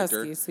you of have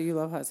character. a husky, so you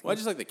love huskies. Well, I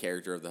just like the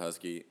character of the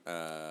husky.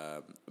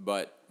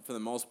 But for the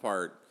most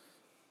part,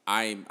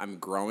 I'm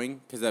growing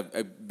because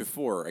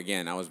before,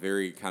 again, I was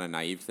very kind of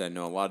naive because I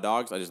know a lot of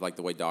dogs. I just like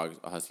the way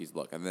huskies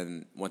look. And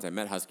then once I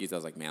met huskies, I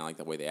was like, man, I like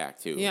the way they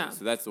act too. Yeah.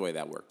 So that's the way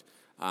that worked.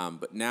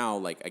 But now,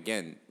 like,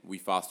 again, we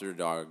fostered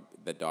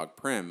the dog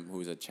Prim,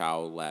 who's a Chow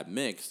Lab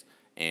mix,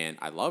 and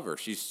I love her.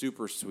 She's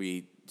super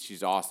sweet.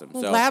 She's awesome.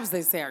 Well, so labs,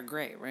 they say, are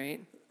great,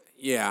 right?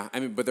 yeah, I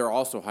mean, but they're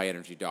also high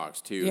energy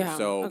dogs too. Yeah,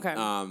 So, okay.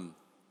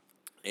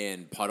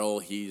 And Puddle,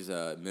 he's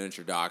a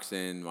miniature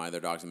dachshund. My other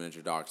dog's a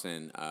miniature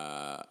dachshund.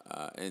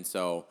 And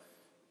so,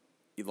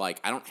 like,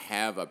 I don't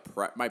have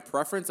my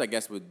preference, I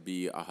guess, would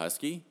be a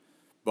husky.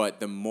 But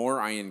the more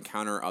I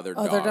encounter other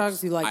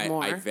dogs you like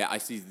more. I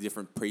see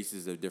different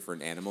pieces of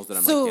different animals that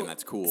I'm So, like, damn,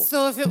 that's cool.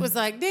 So if it was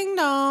like, ding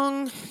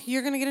dong,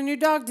 you're going to get a new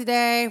dog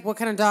today, what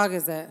kind of dog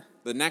is it?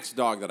 The next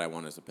dog that I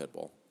want is a pit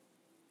bull.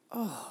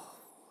 Oh.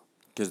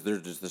 because they're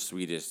just the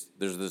sweetest.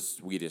 They're the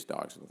sweetest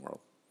dogs in the world,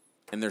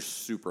 and they're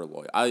super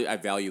loyal. I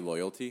value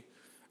loyalty,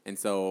 and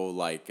so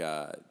like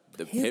the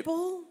Pit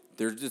bull?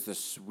 they're just the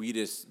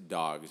sweetest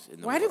dogs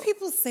in the Why world. do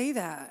people say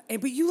that?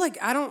 But you like,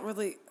 I don't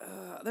really,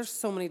 there's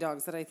so many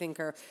dogs that I think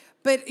are,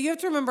 but you have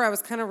to remember I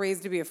was kind of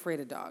raised to be afraid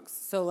of dogs.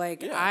 So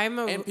like Yeah.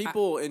 And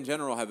people in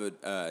general have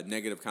a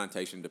negative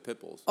connotation to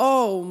pit bulls.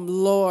 Oh,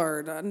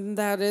 Lord.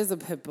 That is a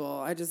pit bull.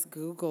 I just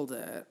Googled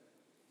it.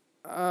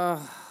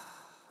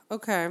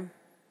 Okay.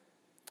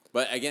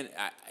 But again,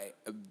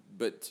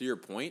 but to your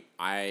point,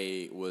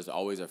 I was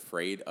always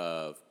afraid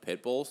of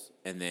pit bulls,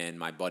 and then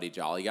my buddy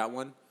Jolly got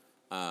one,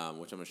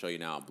 which I'm gonna show you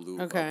now.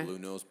 Okay. Blue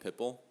nose pit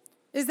bull.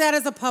 Is that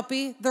as a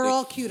puppy? They're The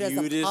all cute as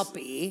a cutest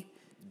puppy.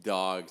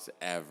 Dogs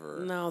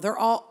ever. No, they're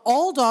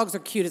all dogs are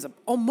cute as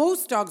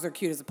most dogs are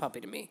cute as a puppy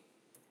to me.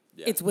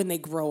 Yeah. It's when they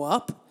grow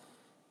up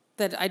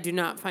that I do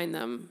not find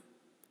them.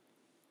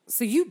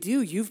 So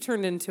you've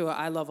turned into a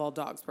I love all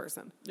dogs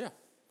person. Yeah.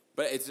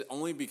 But it's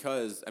only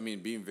because, I mean,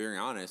 being very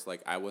honest,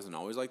 like, I wasn't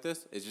always like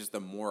this. It's just the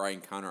more I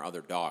encounter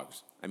other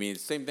dogs. I mean,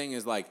 it's the same thing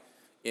as, like,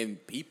 in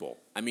people.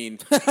 I mean,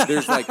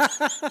 there's, like,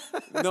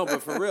 no,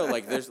 but for real,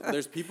 like,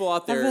 there's people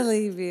out there.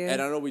 believe you.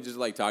 And I know we just,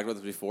 like, talked about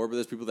this before, but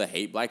there's people that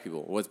hate black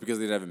people. Well, it's because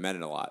they haven't met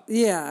it a lot.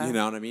 Yeah. You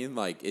know what I mean?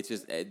 Like, it's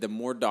just, the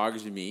more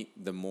dogs you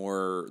meet, the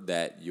more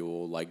that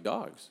you'll like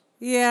dogs.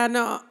 Yeah,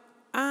 no.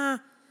 I'm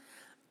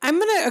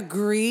going to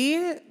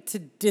agree to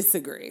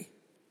disagree.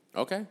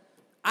 Okay.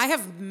 I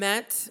have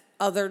met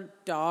other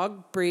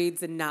dog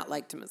breeds and not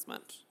liked them as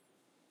much.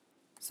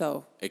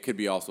 So It could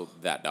be also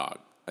that dog.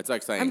 It's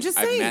like saying, I'm just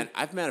saying.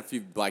 I've met a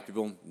few black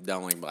people,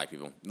 don't like black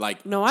people.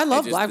 Like, no, I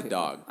love it's just black the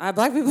people. dog.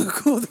 Black people are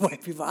cool with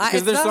white people.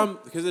 Because there's some,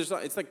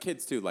 it's like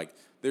kids too. Like,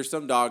 there's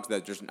some dogs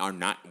that just are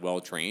not well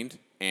trained,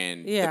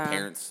 and Yeah. the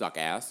parents suck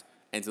ass,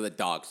 and so the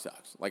dog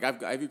sucks. Like,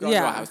 have you gone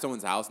Yeah. to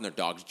someone's house and their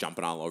dog's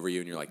jumping all over you,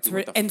 and you're like, dude,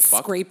 what the and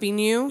fuck? scraping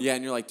you. Yeah,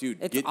 and you're like, dude,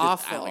 It's get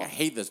awful. I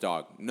hate this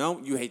dog. No,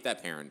 you hate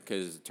that parent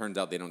because it turns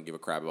out they don't give a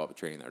crap about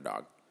training their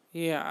dog.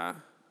 Yeah.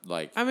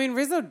 Like, I mean,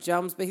 Rizzo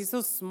jumps, but he's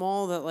so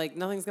small that like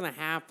nothing's gonna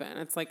happen.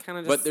 It's like kind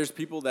of just. but there's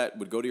people that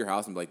would go to your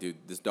house and be like, dude,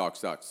 this dog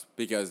sucks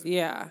because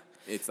Yeah.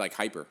 it's like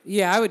hyper.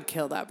 Yeah, I would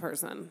kill that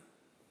person.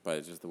 But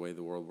it's just the way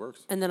the world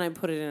works. And then I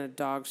put it in a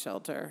dog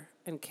shelter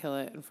and kill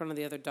it in front of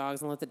the other dogs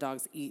and let the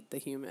dogs eat the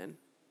human.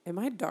 Am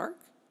I dark?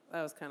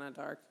 That was kind of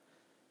dark.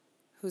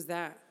 Who's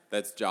that?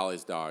 That's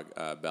Jolly's dog,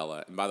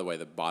 Bella. And by the way,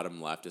 the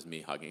bottom left is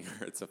me hugging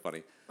her. It's so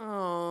funny.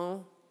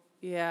 Oh,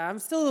 yeah. I'm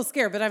still a little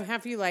scared, but I'm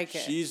happy you like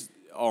it. She's,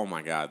 oh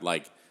my God,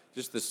 like,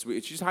 just the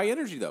sweet. She's high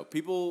energy, though.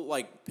 People,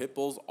 like, pit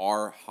bulls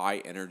are high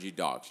energy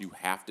dogs. You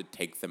have to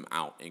take them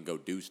out and go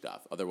do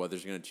stuff. Otherwise, they're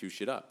going to chew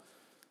shit up.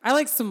 I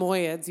like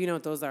Samoyeds. You know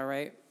what those are,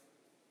 right?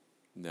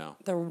 No.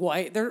 They're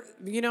white.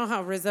 You know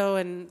how Rizzo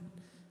and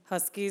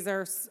Huskies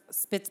are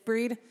Spitz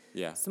breed?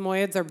 Yeah.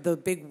 Samoyeds are the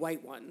big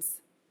white ones.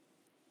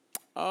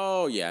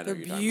 Oh, yeah. I know They're what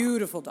you're talking about.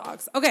 beautiful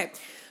dogs. Okay,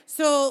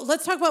 so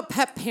let's talk about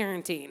pet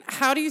parenting.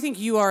 How do you think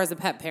you are as a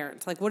pet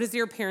parent? Like, what is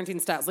your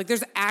parenting styles? Like,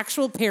 there's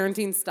actual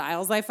parenting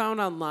styles I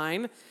found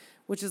online,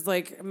 which is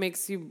like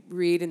makes you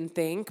read and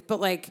think.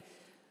 But like,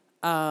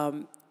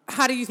 how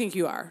do you think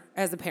you are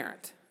as a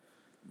parent?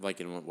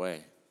 Like, in what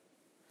way?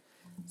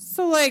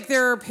 So like,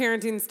 there are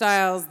parenting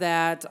styles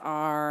that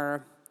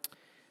are,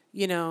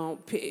 you know,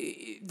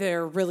 they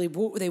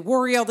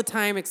worry all the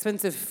time,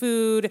 expensive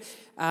food.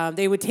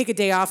 They would take a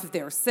day off if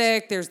they were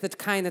sick. There's the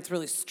kind that's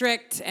really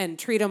strict and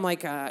treat them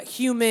like a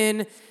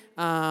human,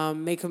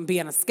 make them be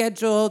on a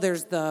schedule.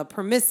 There's the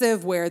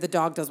permissive where the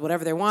dog does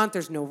whatever they want.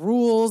 There's no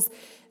rules.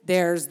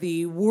 There's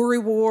the worry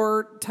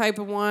war type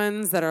of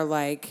ones that are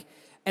like,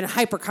 and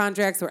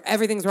hypochondriacs where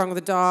everything's wrong with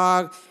the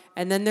dog.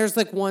 And then there's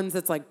like ones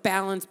that's like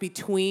balance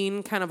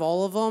between kind of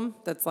all of them.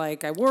 That's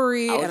like I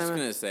worry. I was and just I'm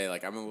going to say,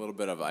 like, I'm a little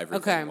bit of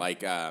everything.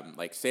 Okay.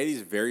 Like Sadie's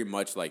very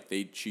much like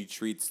she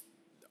treats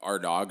our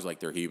dogs like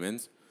they're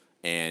humans.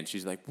 And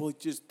she's like, well,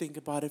 just think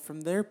about it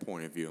from their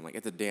point of view. And like,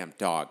 it's a damn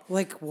dog.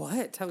 like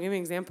what? Give me an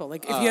example.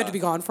 Like if you had to be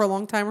gone for a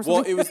long time or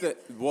Well, something.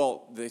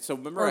 it was so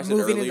remember Or I said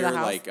moving into the earlier,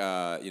 house. like,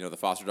 the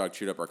foster dog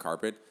chewed up our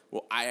carpet.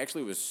 Well, I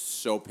actually was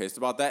so pissed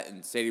about that.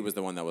 And Sadie was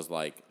the one that was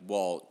like,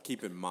 well,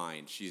 keep in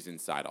mind, she's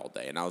inside all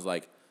day. And I was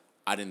like,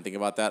 I didn't think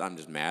about that. I'm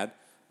just mad.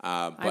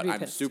 But be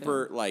I'm pissed,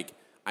 super, like,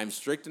 I'm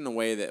strict in the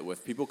way that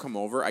if people come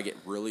over, I get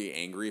really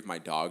angry if my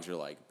dogs are,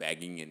 like,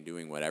 begging and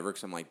doing whatever.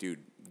 Because I'm like, dude,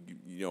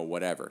 you know,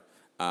 whatever.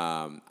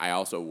 I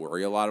also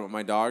worry a lot about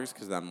my dogs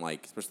because I'm,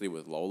 like, especially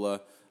with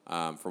Lola,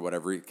 for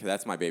whatever reason, because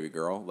that's my baby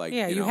girl. Like,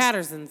 yeah, you you know, had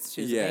her since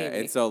she was a baby.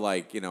 and so,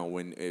 like, you know,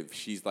 if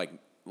she's, like,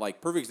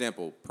 perfect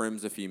example,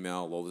 Prim's a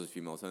female, Lola's a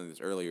female, I was telling you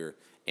this earlier,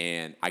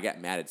 and I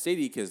got mad at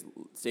Sadie because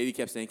Sadie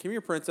kept saying, come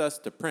here, princess,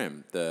 to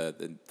Prim,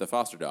 the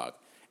foster dog.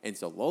 And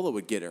so Lola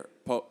would get her,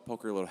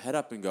 poke her little head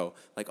up and go,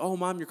 like, oh,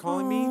 Mom, you're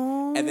calling me?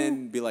 And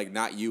then be like,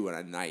 not you.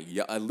 And I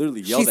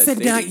literally yelled at said,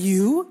 Sadie. "Not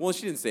you?" Well,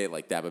 she didn't say it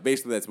like that, but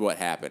basically that's what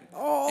happened.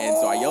 And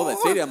so I yelled at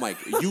Sadie. I'm like,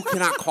 you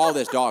cannot call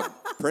this dog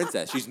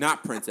princess. She's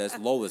not princess.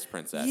 Lola's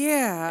princess.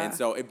 Yeah. And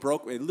so it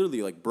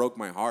literally like broke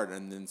my heart.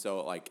 And then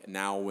so like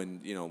now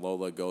when,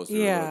 Lola goes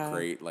through a little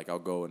crate, like I'll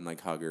go and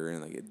like hug her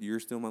and like, you're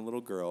still my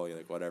little girl. You're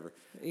like, whatever.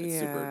 It's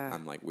super,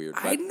 I'm like weird.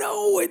 I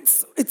know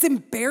it's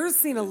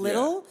embarrassing a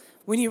little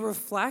when you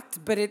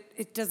reflect, but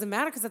it doesn't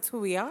matter because that's who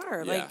we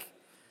are. Yeah. Like,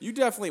 you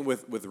definitely,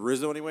 with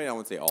Rizzo anyway, I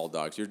wouldn't say all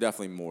dogs, you're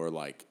definitely more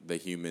like the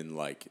human,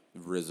 like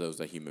Rizzo's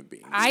a human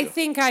being. I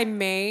think I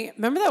may.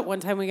 Remember that one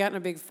time we got in a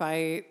big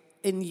fight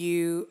and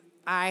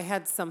I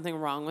had something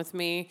wrong with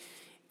me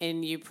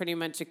and you pretty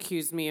much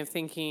accused me of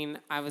thinking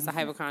I was a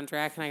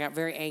hypochondriac and I got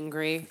very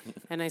angry.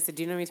 And I said,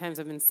 do you know how many times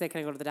I've been sick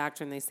and I go to the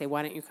doctor and they say,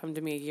 why didn't you come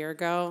to me a year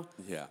ago?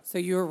 Yeah. So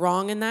you were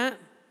wrong in that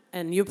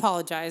and you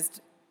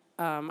apologized.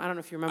 I don't know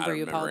if you remember.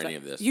 You apologized. Any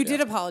of this. You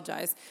did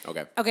apologize.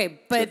 Okay.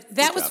 Okay, but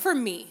that was job. for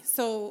me.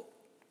 So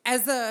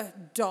as a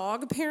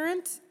dog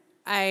parent,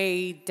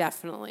 I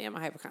definitely am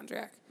a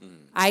hypochondriac.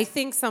 I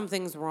think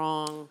something's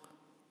wrong.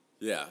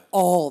 Yeah.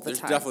 All the There's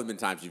time. definitely been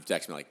times you've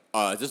texted me like,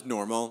 is this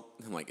normal?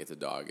 I'm like, it's a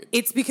dog.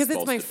 It's because it's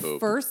supposed my to poop.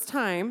 first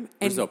time,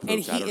 and Rizzo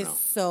poops, I he don't is know.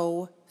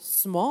 so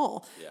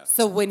small. Yeah.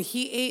 So when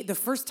he ate, the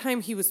first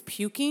time he was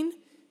puking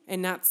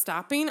and not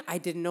stopping, I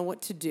didn't know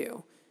what to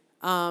do.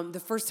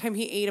 The first time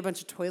he ate a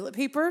bunch of toilet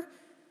paper,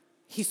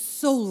 he's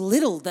so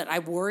little that I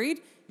worried.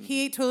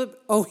 He ate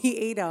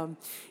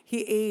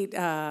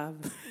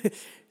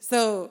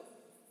so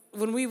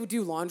when we would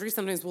do laundry,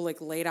 sometimes we'll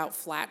like lay it out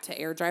flat to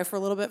air dry for a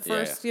little bit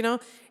first,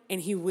 and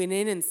he went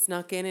in and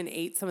snuck in and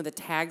ate some of the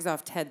tags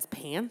off Ted's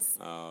pants.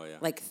 Oh, yeah.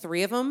 Like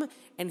 3 of them,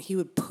 and he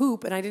would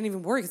poop, and I didn't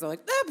even worry because I'm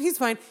like, he's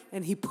fine.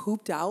 And he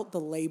pooped out the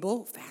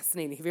label.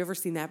 Fascinating. Have you ever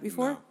seen that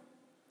before? No.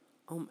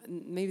 Oh,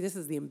 maybe this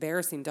is the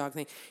embarrassing dog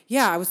thing.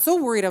 Yeah, I was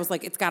so worried. I was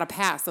like, it's got to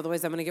pass,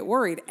 otherwise I'm going to get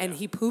worried. And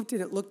he pooped,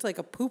 and it looked like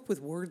a poop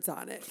with words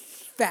on it.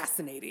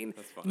 Fascinating.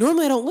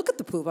 Normally I don't look at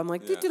the poop. I'm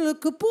like, you did a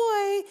good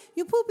boy.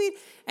 You poopy.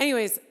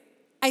 Anyways,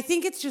 I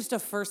think it's just a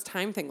first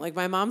time thing. Like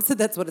my mom said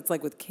that's what it's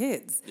like with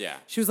kids. Yeah.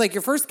 She was like,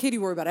 your first kid,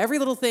 you worry about every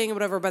little thing and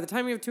whatever. By the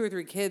time you have 2 or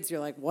 3 kids, you're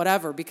like,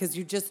 whatever, because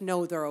you just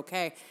know they're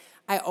okay.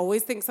 I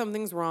always think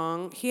something's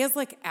wrong. He has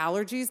like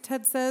allergies,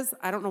 Ted says.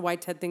 I don't know why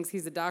Ted thinks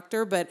he's a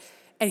doctor,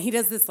 and he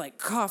does this like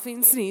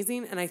coughing,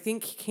 sneezing, and I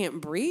think he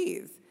can't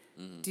breathe.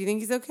 Do you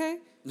think he's okay?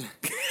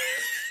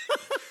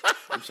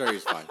 I'm sure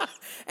he's fine.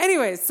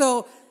 Anyway,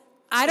 so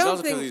I It's don't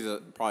also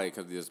think... probably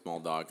because he's a small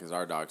dog, because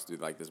our dogs do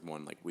like this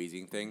one like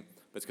wheezing thing,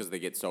 but it's because they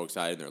get so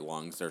excited and their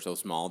lungs are so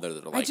small they're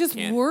like, I just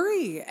can't.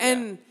 worry.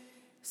 And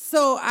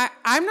so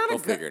I'm not We'll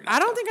a good... figure it out, I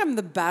don't though. think I'm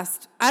the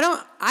best.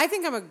 I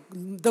think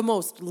I'm the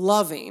most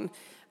loving.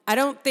 I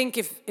don't think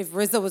if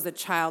Rizzo was a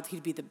child,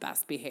 he'd be the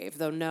best behaved,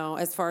 though. No,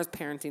 as far as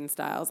parenting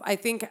styles. I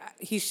think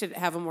he should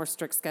have a more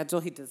strict schedule.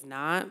 He does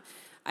not.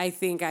 I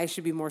think I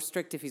should be more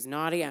strict if he's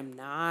naughty. I'm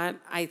not.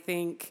 I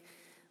think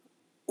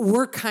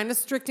we're kind of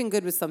strict and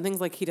good with some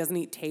things, like he doesn't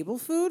eat table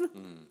food.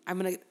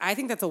 I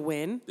think that's a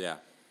win. Yeah.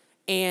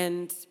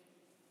 And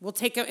we'll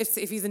take him,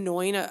 if he's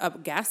annoying a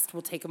guest,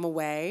 we'll take him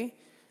away.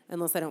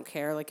 Unless I don't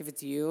care. Like, if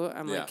it's you,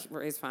 I'm like,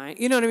 Ray's fine.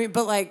 You know what I mean?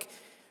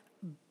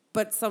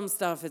 But some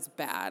stuff is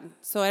bad.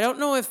 So I don't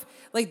know if,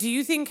 like, do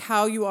you think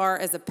how you are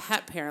as a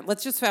pet parent,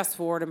 let's just fast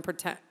forward and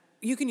pretend,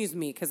 you can use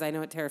me because I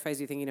know it terrifies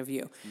you thinking of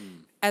you.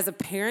 As a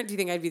parent, do you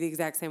think I'd be the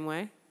exact same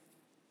way?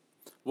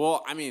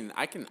 Well, I mean,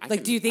 I can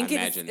do you think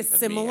imagine it's of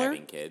similar? me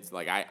having kids.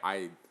 Like,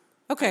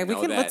 Okay, I we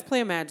know can, that, let's play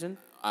Imagine.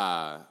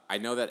 I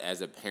know that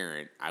as a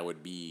parent, I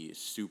would be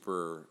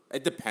super,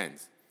 it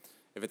depends.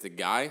 If it's a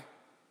guy,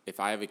 if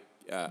I have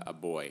a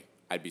boy,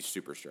 I'd be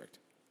super strict.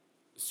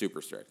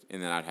 Super strict.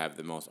 And then I'd have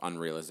the most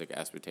unrealistic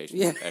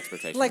expectations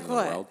Like in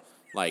what? the world.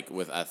 Like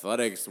with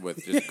athletics,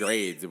 with just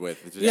grades,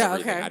 with just Yeah,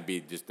 everything. okay. I'd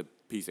be just a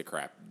piece of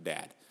crap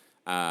dad.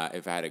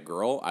 If I had a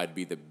girl, I'd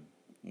be the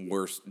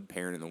worst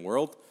parent in the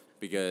world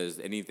because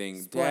anything,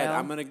 Spoil. Dad,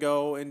 I'm going to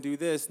go and do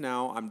this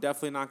now. I'm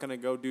definitely not going to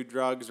go do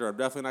drugs or I'm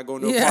definitely not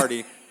going to a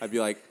party. I'd be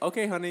like,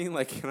 okay, honey,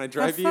 like, can I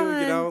drive you?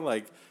 fun. You know,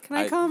 like. Can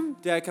I come?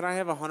 Dad, can I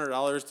have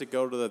 $100 to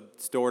go to the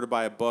store to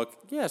buy a book?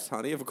 Yes,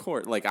 honey, of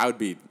course. Like, I'd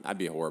be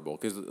horrible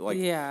because, like,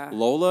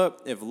 Lola,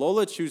 if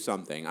Lola chews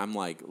something, I'm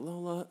like,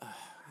 Lola,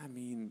 I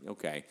mean,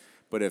 okay.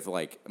 But if,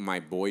 like, my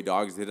boy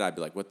dogs did it, I'd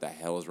be like, what the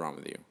hell is wrong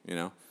with you? You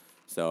know?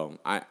 So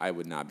I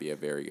would not be a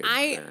very good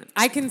parent.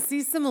 I can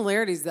see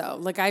similarities, though.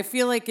 Like, I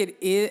feel like it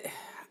is...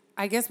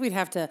 I guess we'd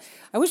have to...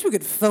 I wish we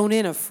could phone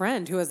in a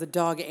friend who has a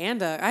dog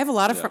and I have a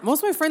lot of friends.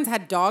 Most of my friends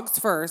had dogs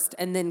first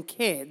and then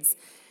kids.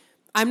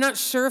 I'm not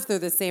sure if they're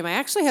the same. I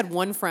actually had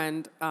one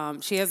friend.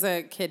 She has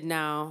a kid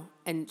now,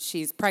 and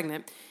she's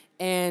pregnant,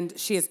 and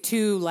she has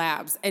 2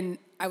 labs. And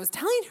I was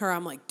telling her,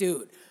 I'm like,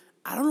 dude,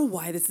 I don't know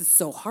why this is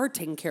so hard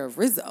taking care of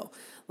Rizzo.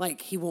 Like,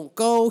 he won't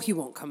go. He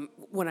won't come.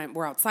 When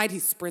we're outside, he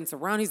sprints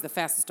around. He's the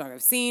fastest dog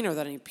I've seen, or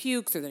then he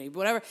pukes, or then he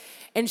whatever.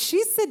 And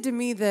she said to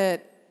me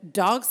that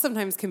dogs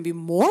sometimes can be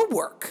more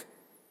work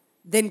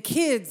than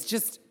kids,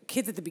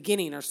 kids at the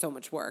beginning are so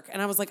much work.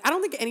 And I was like, I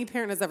don't think any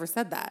parent has ever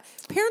said that.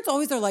 Parents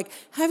always are like,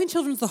 having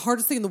children's the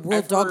hardest thing in the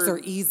world. I've Dogs heard-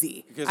 are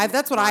easy. because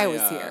That's what I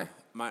always hear.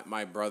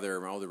 my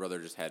older brother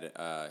just had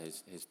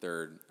his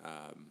third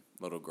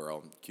little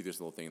girl, cutest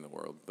little thing in the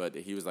world. But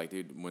he was like,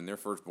 dude, when they're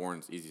first born,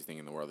 it's the easiest thing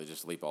in the world. They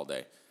just sleep all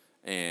day.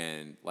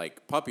 And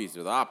like puppies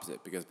are the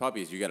opposite because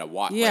puppies you gotta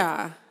watch.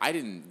 Yeah. Like, I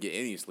didn't get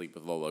any sleep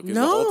with Lola because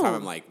the whole time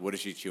I'm like, what is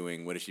she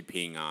chewing? What is she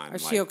peeing on?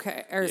 Is she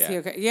okay? Or is he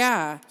okay?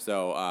 Yeah.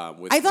 So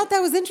I thought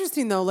that was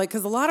interesting though, like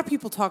because a lot of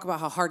people talk about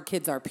how hard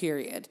kids are.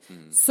 Period.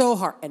 So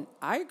hard, and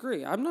I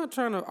agree. I'm not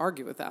trying to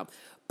argue with them,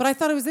 but I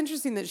thought it was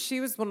interesting that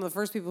she was one of the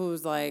first people who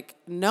was like,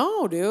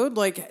 "No, dude,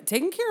 like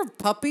taking care of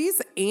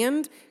puppies,"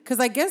 and because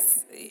I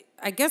guess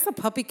a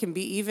puppy can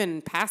be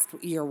even past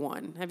year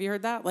 1. Have you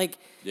heard that? Like,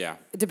 yeah,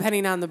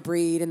 depending on the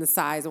breed and the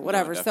size or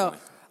whatever. So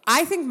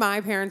I think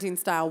my parenting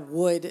style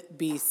would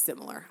be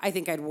similar. I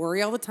think I'd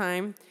worry all the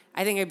time.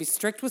 I think I'd be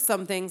strict with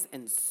some things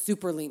and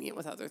super lenient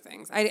with other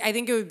things. I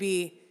think it would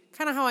be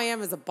kind of how I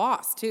am as a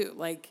boss too.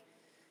 Like,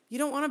 you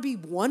don't want to be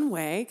one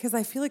way because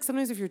I feel like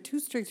sometimes if you're too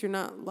strict, you're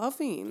not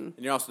loving.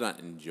 And you're also not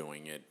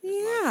enjoying it.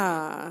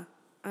 Yeah.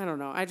 I don't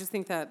know. I just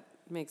think that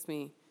makes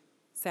me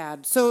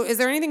sad. So is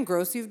there anything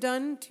gross you've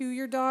done to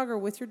your dog or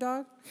with your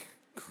dog?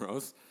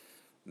 Gross?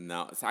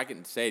 No. So I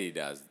can say he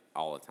does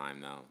all the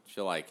time though.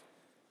 She'll it's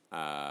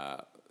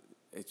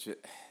just,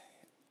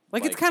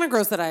 Like it's kind of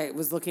gross that I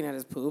was looking at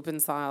his poop and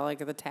saw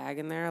like the tag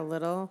in there a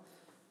little.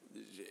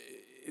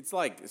 it's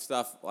like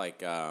stuff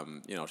like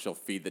she'll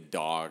feed the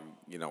dog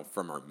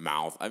from her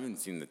mouth. I haven't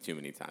seen it too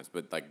many times,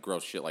 but like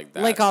gross shit like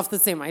that. Like off the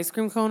same ice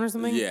cream cone or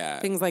something? Yeah.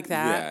 Things like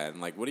that. Yeah,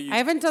 and like what do you I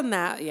haven't done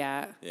that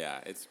yet. Yeah,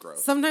 it's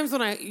gross. Sometimes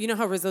when you know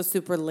how Rizzo's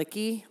super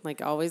licky,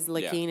 like always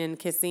licking and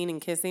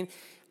kissing.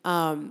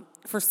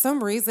 For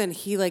some reason,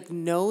 he like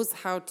knows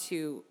how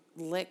to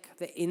lick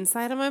the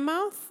inside of my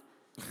mouth.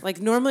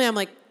 Like normally I'm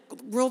like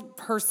real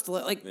pursed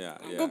lip, like,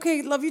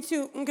 okay, love you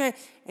too, okay.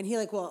 And he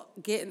like, well,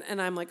 and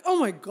I'm like, oh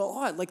my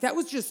God, like that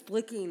was just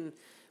licking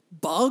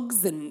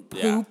bugs and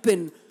poop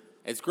and.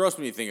 It's gross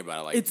when you think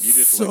about it. Like It's you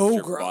just so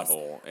licked your gross.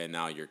 butthole and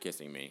now you're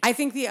kissing me. I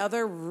think the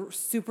other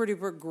super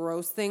duper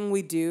gross thing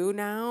we do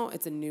now,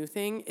 it's a new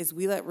thing, is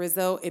we let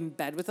Rizzo in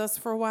bed with us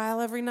for a while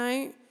every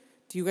night.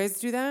 Do you guys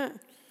do that?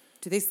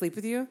 Do they sleep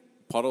with you?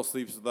 Puddle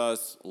sleeps with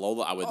us.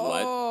 Lola, I would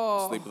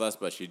let sleep with us,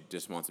 but she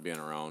just wants to be on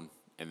her own.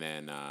 And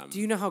then. Do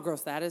you know how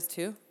gross that is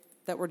too?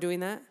 That we're doing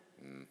that?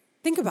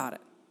 Think about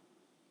it.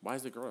 Why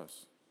is it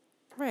gross?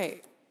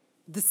 Right.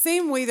 The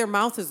same way their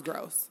mouth is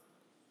gross.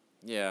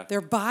 Yeah.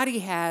 Their body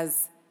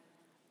has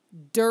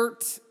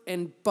dirt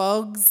and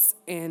bugs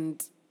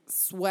and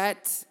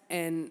sweat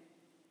and.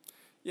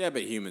 Yeah,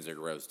 but humans are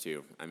gross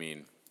too. I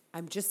mean.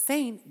 I'm just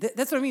saying.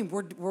 That's what I mean.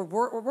 We're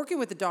working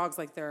with the dogs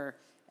like they're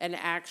an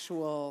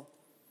actual.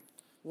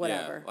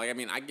 Whatever. Yeah, like I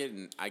mean, I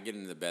get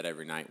into bed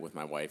every night with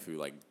my wife who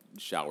like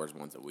showers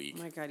once a week.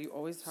 Oh my God, you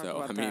always talk So,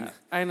 about I mean, that.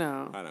 I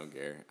know. I don't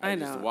care. I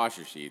just know. wash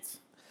your sheets.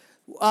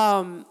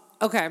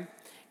 Okay.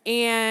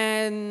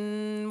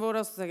 And what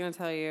else was I going to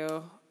tell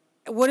you?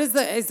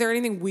 Is there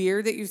anything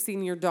weird that you've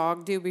seen your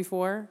dog do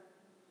before?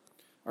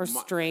 Or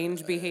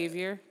strange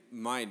behavior?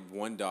 My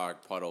one dog,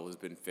 Puddle, has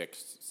been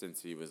fixed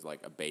since he was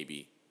like a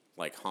baby.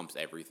 Like humps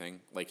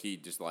everything. Like he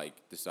just like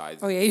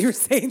decides. Oh yeah, you were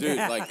saying dude,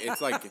 that. like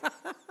it's like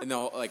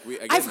no, like we.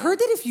 I've heard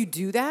that if you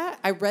do that,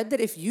 I read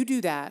that if you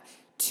do that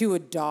to a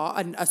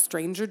dog, a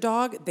stranger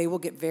dog, they will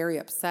get very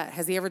upset.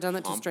 Has he ever done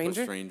that to a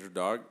stranger? A stranger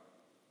dog?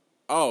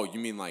 Oh, you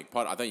mean like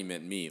Puddle? I thought you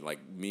meant me. Like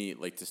me,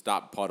 like to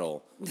stop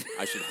Puddle,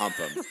 I should hump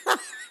him.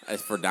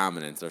 As for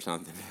dominance or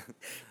something.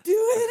 Do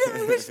it.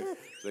 I wish.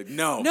 It's like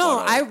no. No,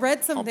 Puddle, I read hump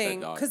that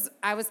something dog. because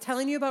I was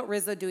telling you about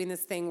Rizzo doing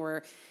this thing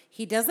where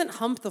he doesn't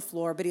hump the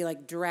floor, but he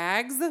like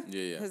drags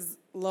his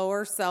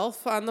lower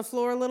self on the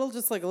floor a little,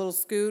 just like a little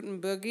scoot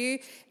and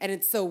boogie. And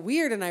it's so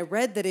weird. And I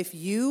read that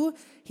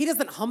he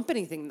doesn't hump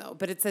anything though,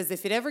 but it says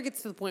if it ever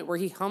gets to the point where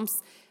he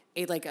humps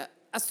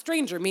a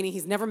stranger, meaning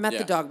he's never met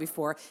the dog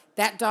before,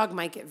 that dog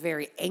might get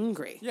very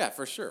angry. Yeah,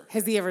 for sure.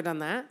 Has he ever done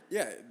that?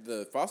 Yeah,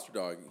 the foster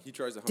dog, he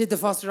tries to hump. Did the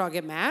foster dog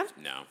get mad?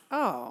 No.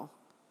 Oh.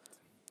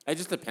 It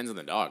just depends on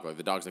the dog. Like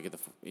the dogs that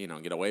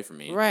get away from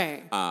me.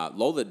 Right.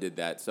 Lola did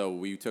that. So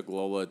we took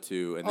Lola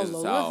to, and this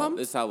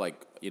is how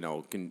like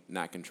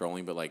not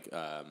controlling, but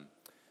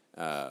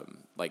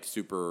like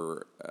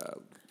super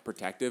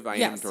protective I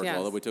am towards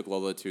Lola. We took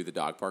Lola to the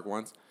dog park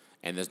once,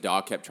 and this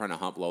dog kept trying to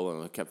hump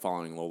Lola and kept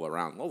following Lola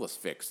around. Lola's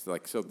fixed,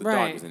 like so the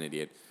dog is an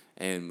idiot,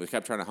 and we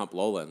kept trying to hump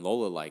Lola, and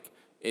Lola like.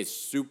 Is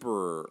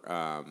super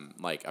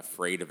like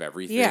afraid of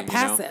everything. Yeah,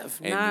 passive,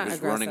 and not was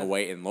aggressive. running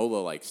away. And Lola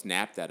like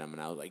snapped at him,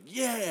 and I was like,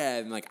 "Yeah!"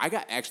 And like I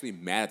got actually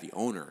mad at the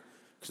owner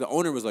because the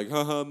owner was like,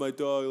 "Haha, my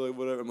dog, like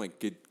whatever." I'm like,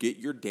 "Get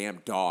your damn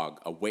dog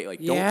away!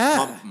 Like don't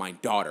hump my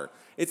daughter."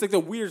 It's like the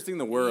weirdest thing in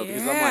the world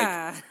because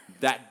I'm like,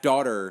 that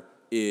dog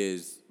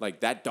is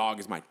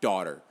my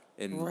daughter.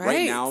 And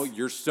right now,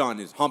 your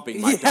son is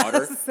humping my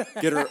daughter.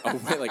 Get her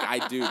away.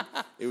 Like,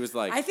 it was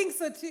like... I think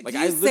so, too. Like, do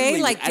you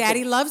say, like,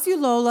 Daddy loves you,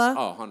 Lola?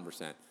 Oh,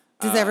 100%.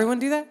 Does everyone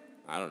do that?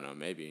 I don't know,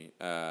 maybe.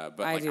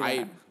 But, I like,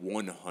 I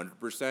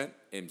 100%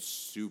 am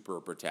super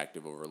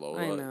protective over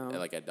Lola. I know.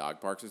 Like, at dog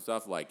parks and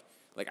stuff. Like,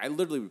 Like I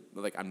literally,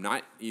 like I'm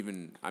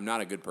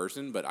not a good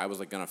person, but I was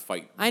like gonna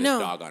fight I this know.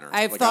 dog owner.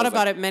 I've Like, thought I was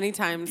about like, it many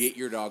times. Get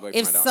your dog away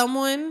from my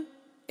dog.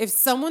 If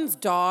someone's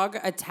dog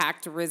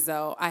attacked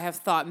Rizzo, I have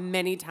thought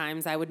many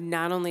times I would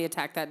not only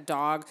attack that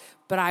dog,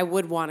 but I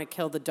would want to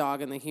kill the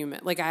dog and the human.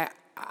 Like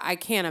I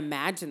can't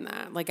imagine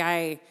that. Like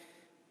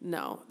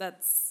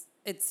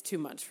it's too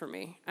much for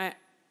me.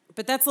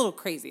 But that's a little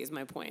crazy is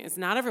my point. It's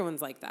not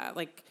everyone's like that.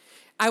 Like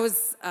I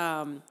was,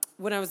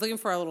 when I was looking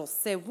for a little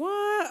say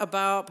what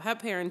about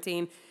pet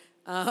parenting,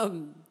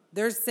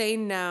 they're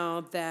saying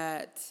now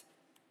that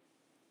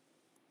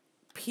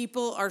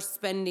people are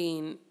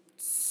spending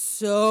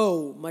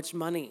so much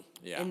money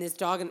in this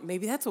dog, and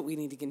maybe that's what we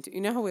need to get into.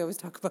 You know how we always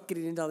talk about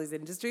getting into all these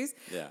industries?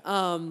 Yeah.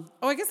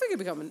 I guess we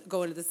could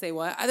go into the say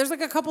what. There's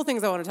like a couple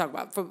things I want to talk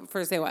about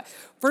for say what.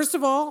 First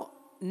of all,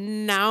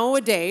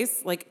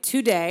 nowadays, like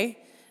today,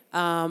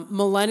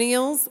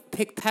 millennials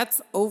pick pets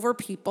over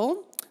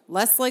people,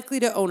 less likely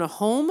to own a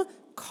home,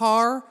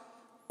 car,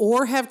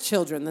 or have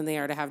children than they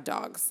are to have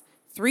dogs.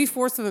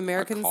 3/4 of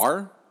Americans... A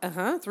car?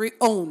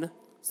 Own.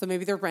 So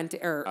maybe they're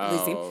renting or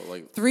leasing.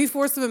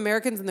 3/4 of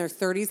Americans in their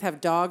 30s have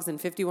dogs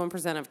and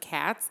 51% have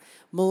cats.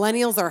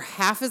 Millennials are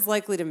half as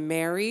likely to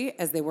marry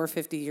as they were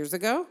 50 years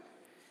ago.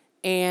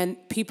 And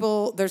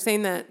they're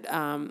saying that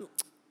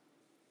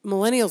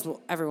millennials,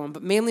 well, everyone,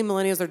 but mainly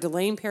millennials are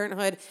delaying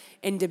parenthood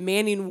and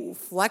demanding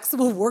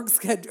flexible work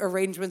schedule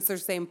arrangements. They're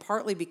saying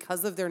partly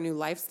because of their new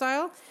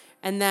lifestyle.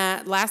 And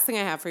that last thing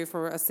I have for you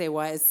for a say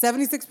what is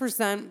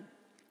 76%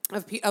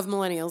 of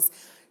millennials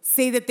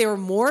say that they were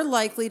more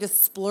likely to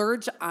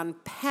splurge on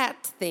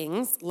pet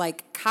things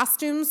like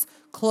costumes,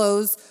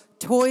 clothes,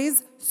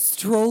 toys,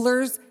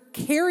 strollers,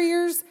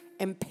 carriers,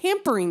 and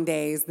pampering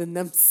days than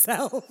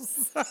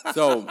themselves.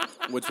 So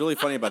what's really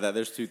funny about that,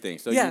 there's two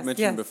things. So Yes, you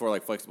mentioned before,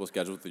 like flexible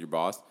schedules with your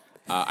boss.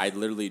 I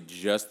literally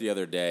just the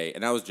other day,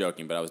 and I was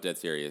joking, but I was dead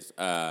serious.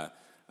 Like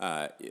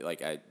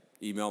I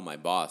emailed my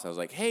boss. I was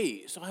like,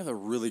 hey, so I have a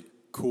really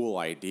cool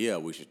idea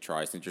we should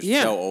try since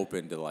you're so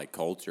open to like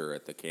culture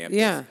at the campus.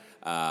 Yeah.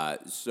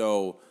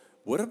 So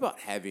what about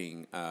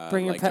having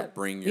Bring your pet. to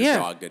bring your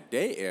dog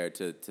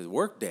to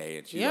work day?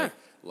 And she like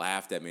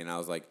laughed at me, and I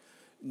was like,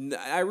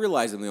 I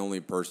realize I'm the only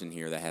person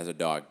here that has a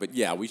dog, but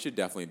yeah, we should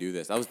definitely do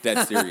this. I was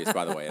dead serious,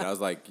 by the way, and I was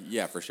like,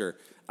 yeah, for sure.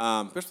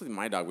 Especially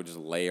my dog would just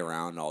lay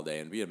around all day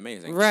and be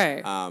amazing.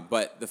 Right.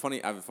 But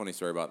I have a funny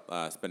story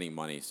about spending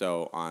money.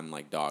 So on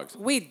like dogs.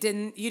 Wait,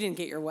 you didn't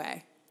get your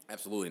way?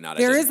 Absolutely not.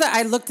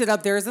 I looked it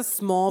up. There is a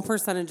small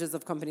percentages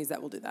of companies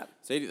that will do that.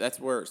 Sadie, that's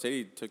where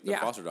Sadie took the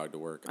foster dog to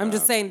work. I'm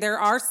just saying there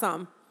are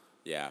some.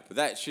 Yeah,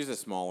 but she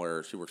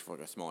works for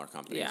like a smaller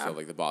company. Yeah. So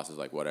like the boss is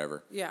like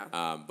whatever.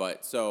 Yeah.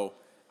 But so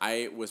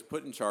I was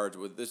put in charge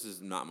this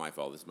is not my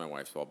fault, this is my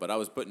wife's fault, but I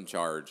was put in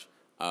charge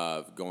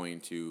of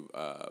going to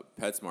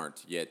PetSmart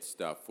to get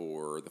stuff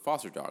for the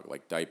foster dog,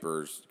 like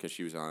diapers, because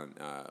she was on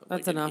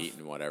like an eat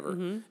and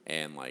whatever,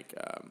 and like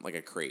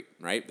a crate,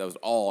 right? That was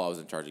all I was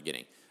in charge of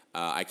getting.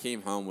 I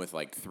came home with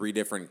like 3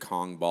 different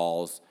Kong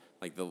balls,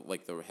 like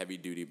the heavy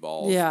duty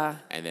balls,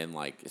 and then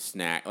like a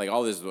snack, like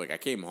all this. Like I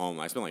came home,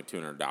 I spent like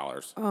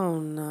 $200.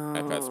 Oh no!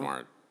 At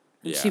PetSmart.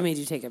 And she made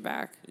you take it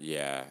back.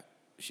 Yeah,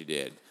 she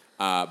did.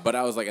 But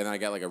I was like, and then I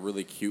got like a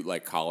really cute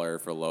like collar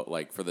for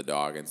for the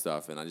dog and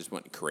stuff, and I just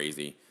went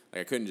crazy.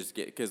 Like I couldn't just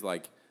get because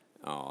like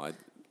I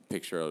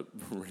picture a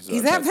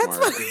He's at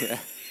PetSmart. Yeah.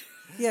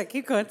 Yeah,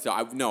 keep going. So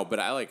I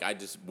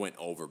just went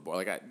overboard.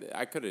 Like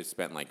I could have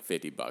spent like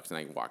 $50 and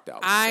I walked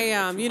out.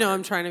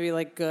 I'm trying to be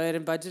like good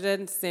and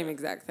budgeted. Same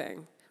exact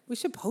thing. We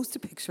should post a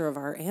picture of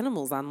our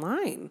animals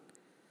online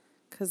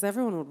because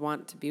everyone would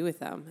want to be with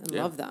them and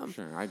love them.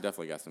 Sure, I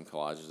definitely got some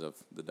collages of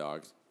the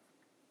dogs.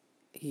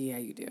 Yeah,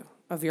 you do.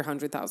 Of your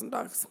 100,000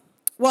 dogs.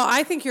 Well,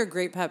 I think you're a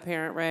great pet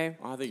parent, Ray.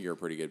 Well, I think you're a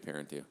pretty good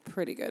parent too.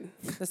 Pretty good.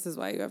 This is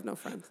why you have no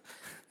friends.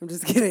 I'm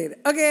just kidding.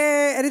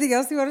 Okay, anything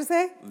else you want to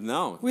say?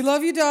 No. We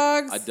love you,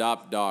 dogs.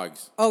 Adopt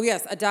dogs. Oh,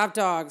 yes, adopt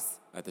dogs.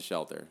 At the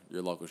shelter,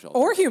 your local shelter.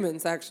 Or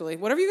humans, actually.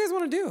 Whatever you guys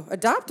want to do.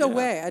 Adopt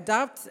away.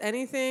 Adopt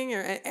anything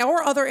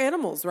or other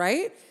animals,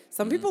 right?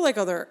 Some people like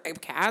other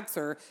cats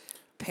or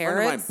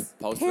parrots. A friend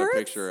of mine posted a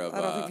picture of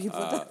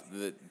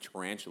the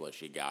tarantula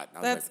she got.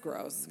 That's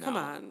gross. No, Come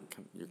on.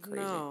 You're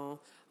crazy.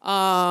 No.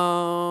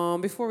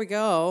 Before we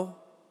go,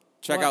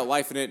 check out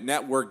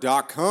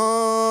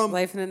lifeinitnetwork.com.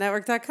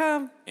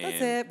 lifeinitnetwork.com.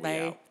 That's And it. we Bye.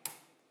 out.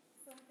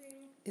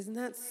 Isn't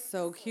that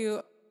so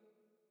cute?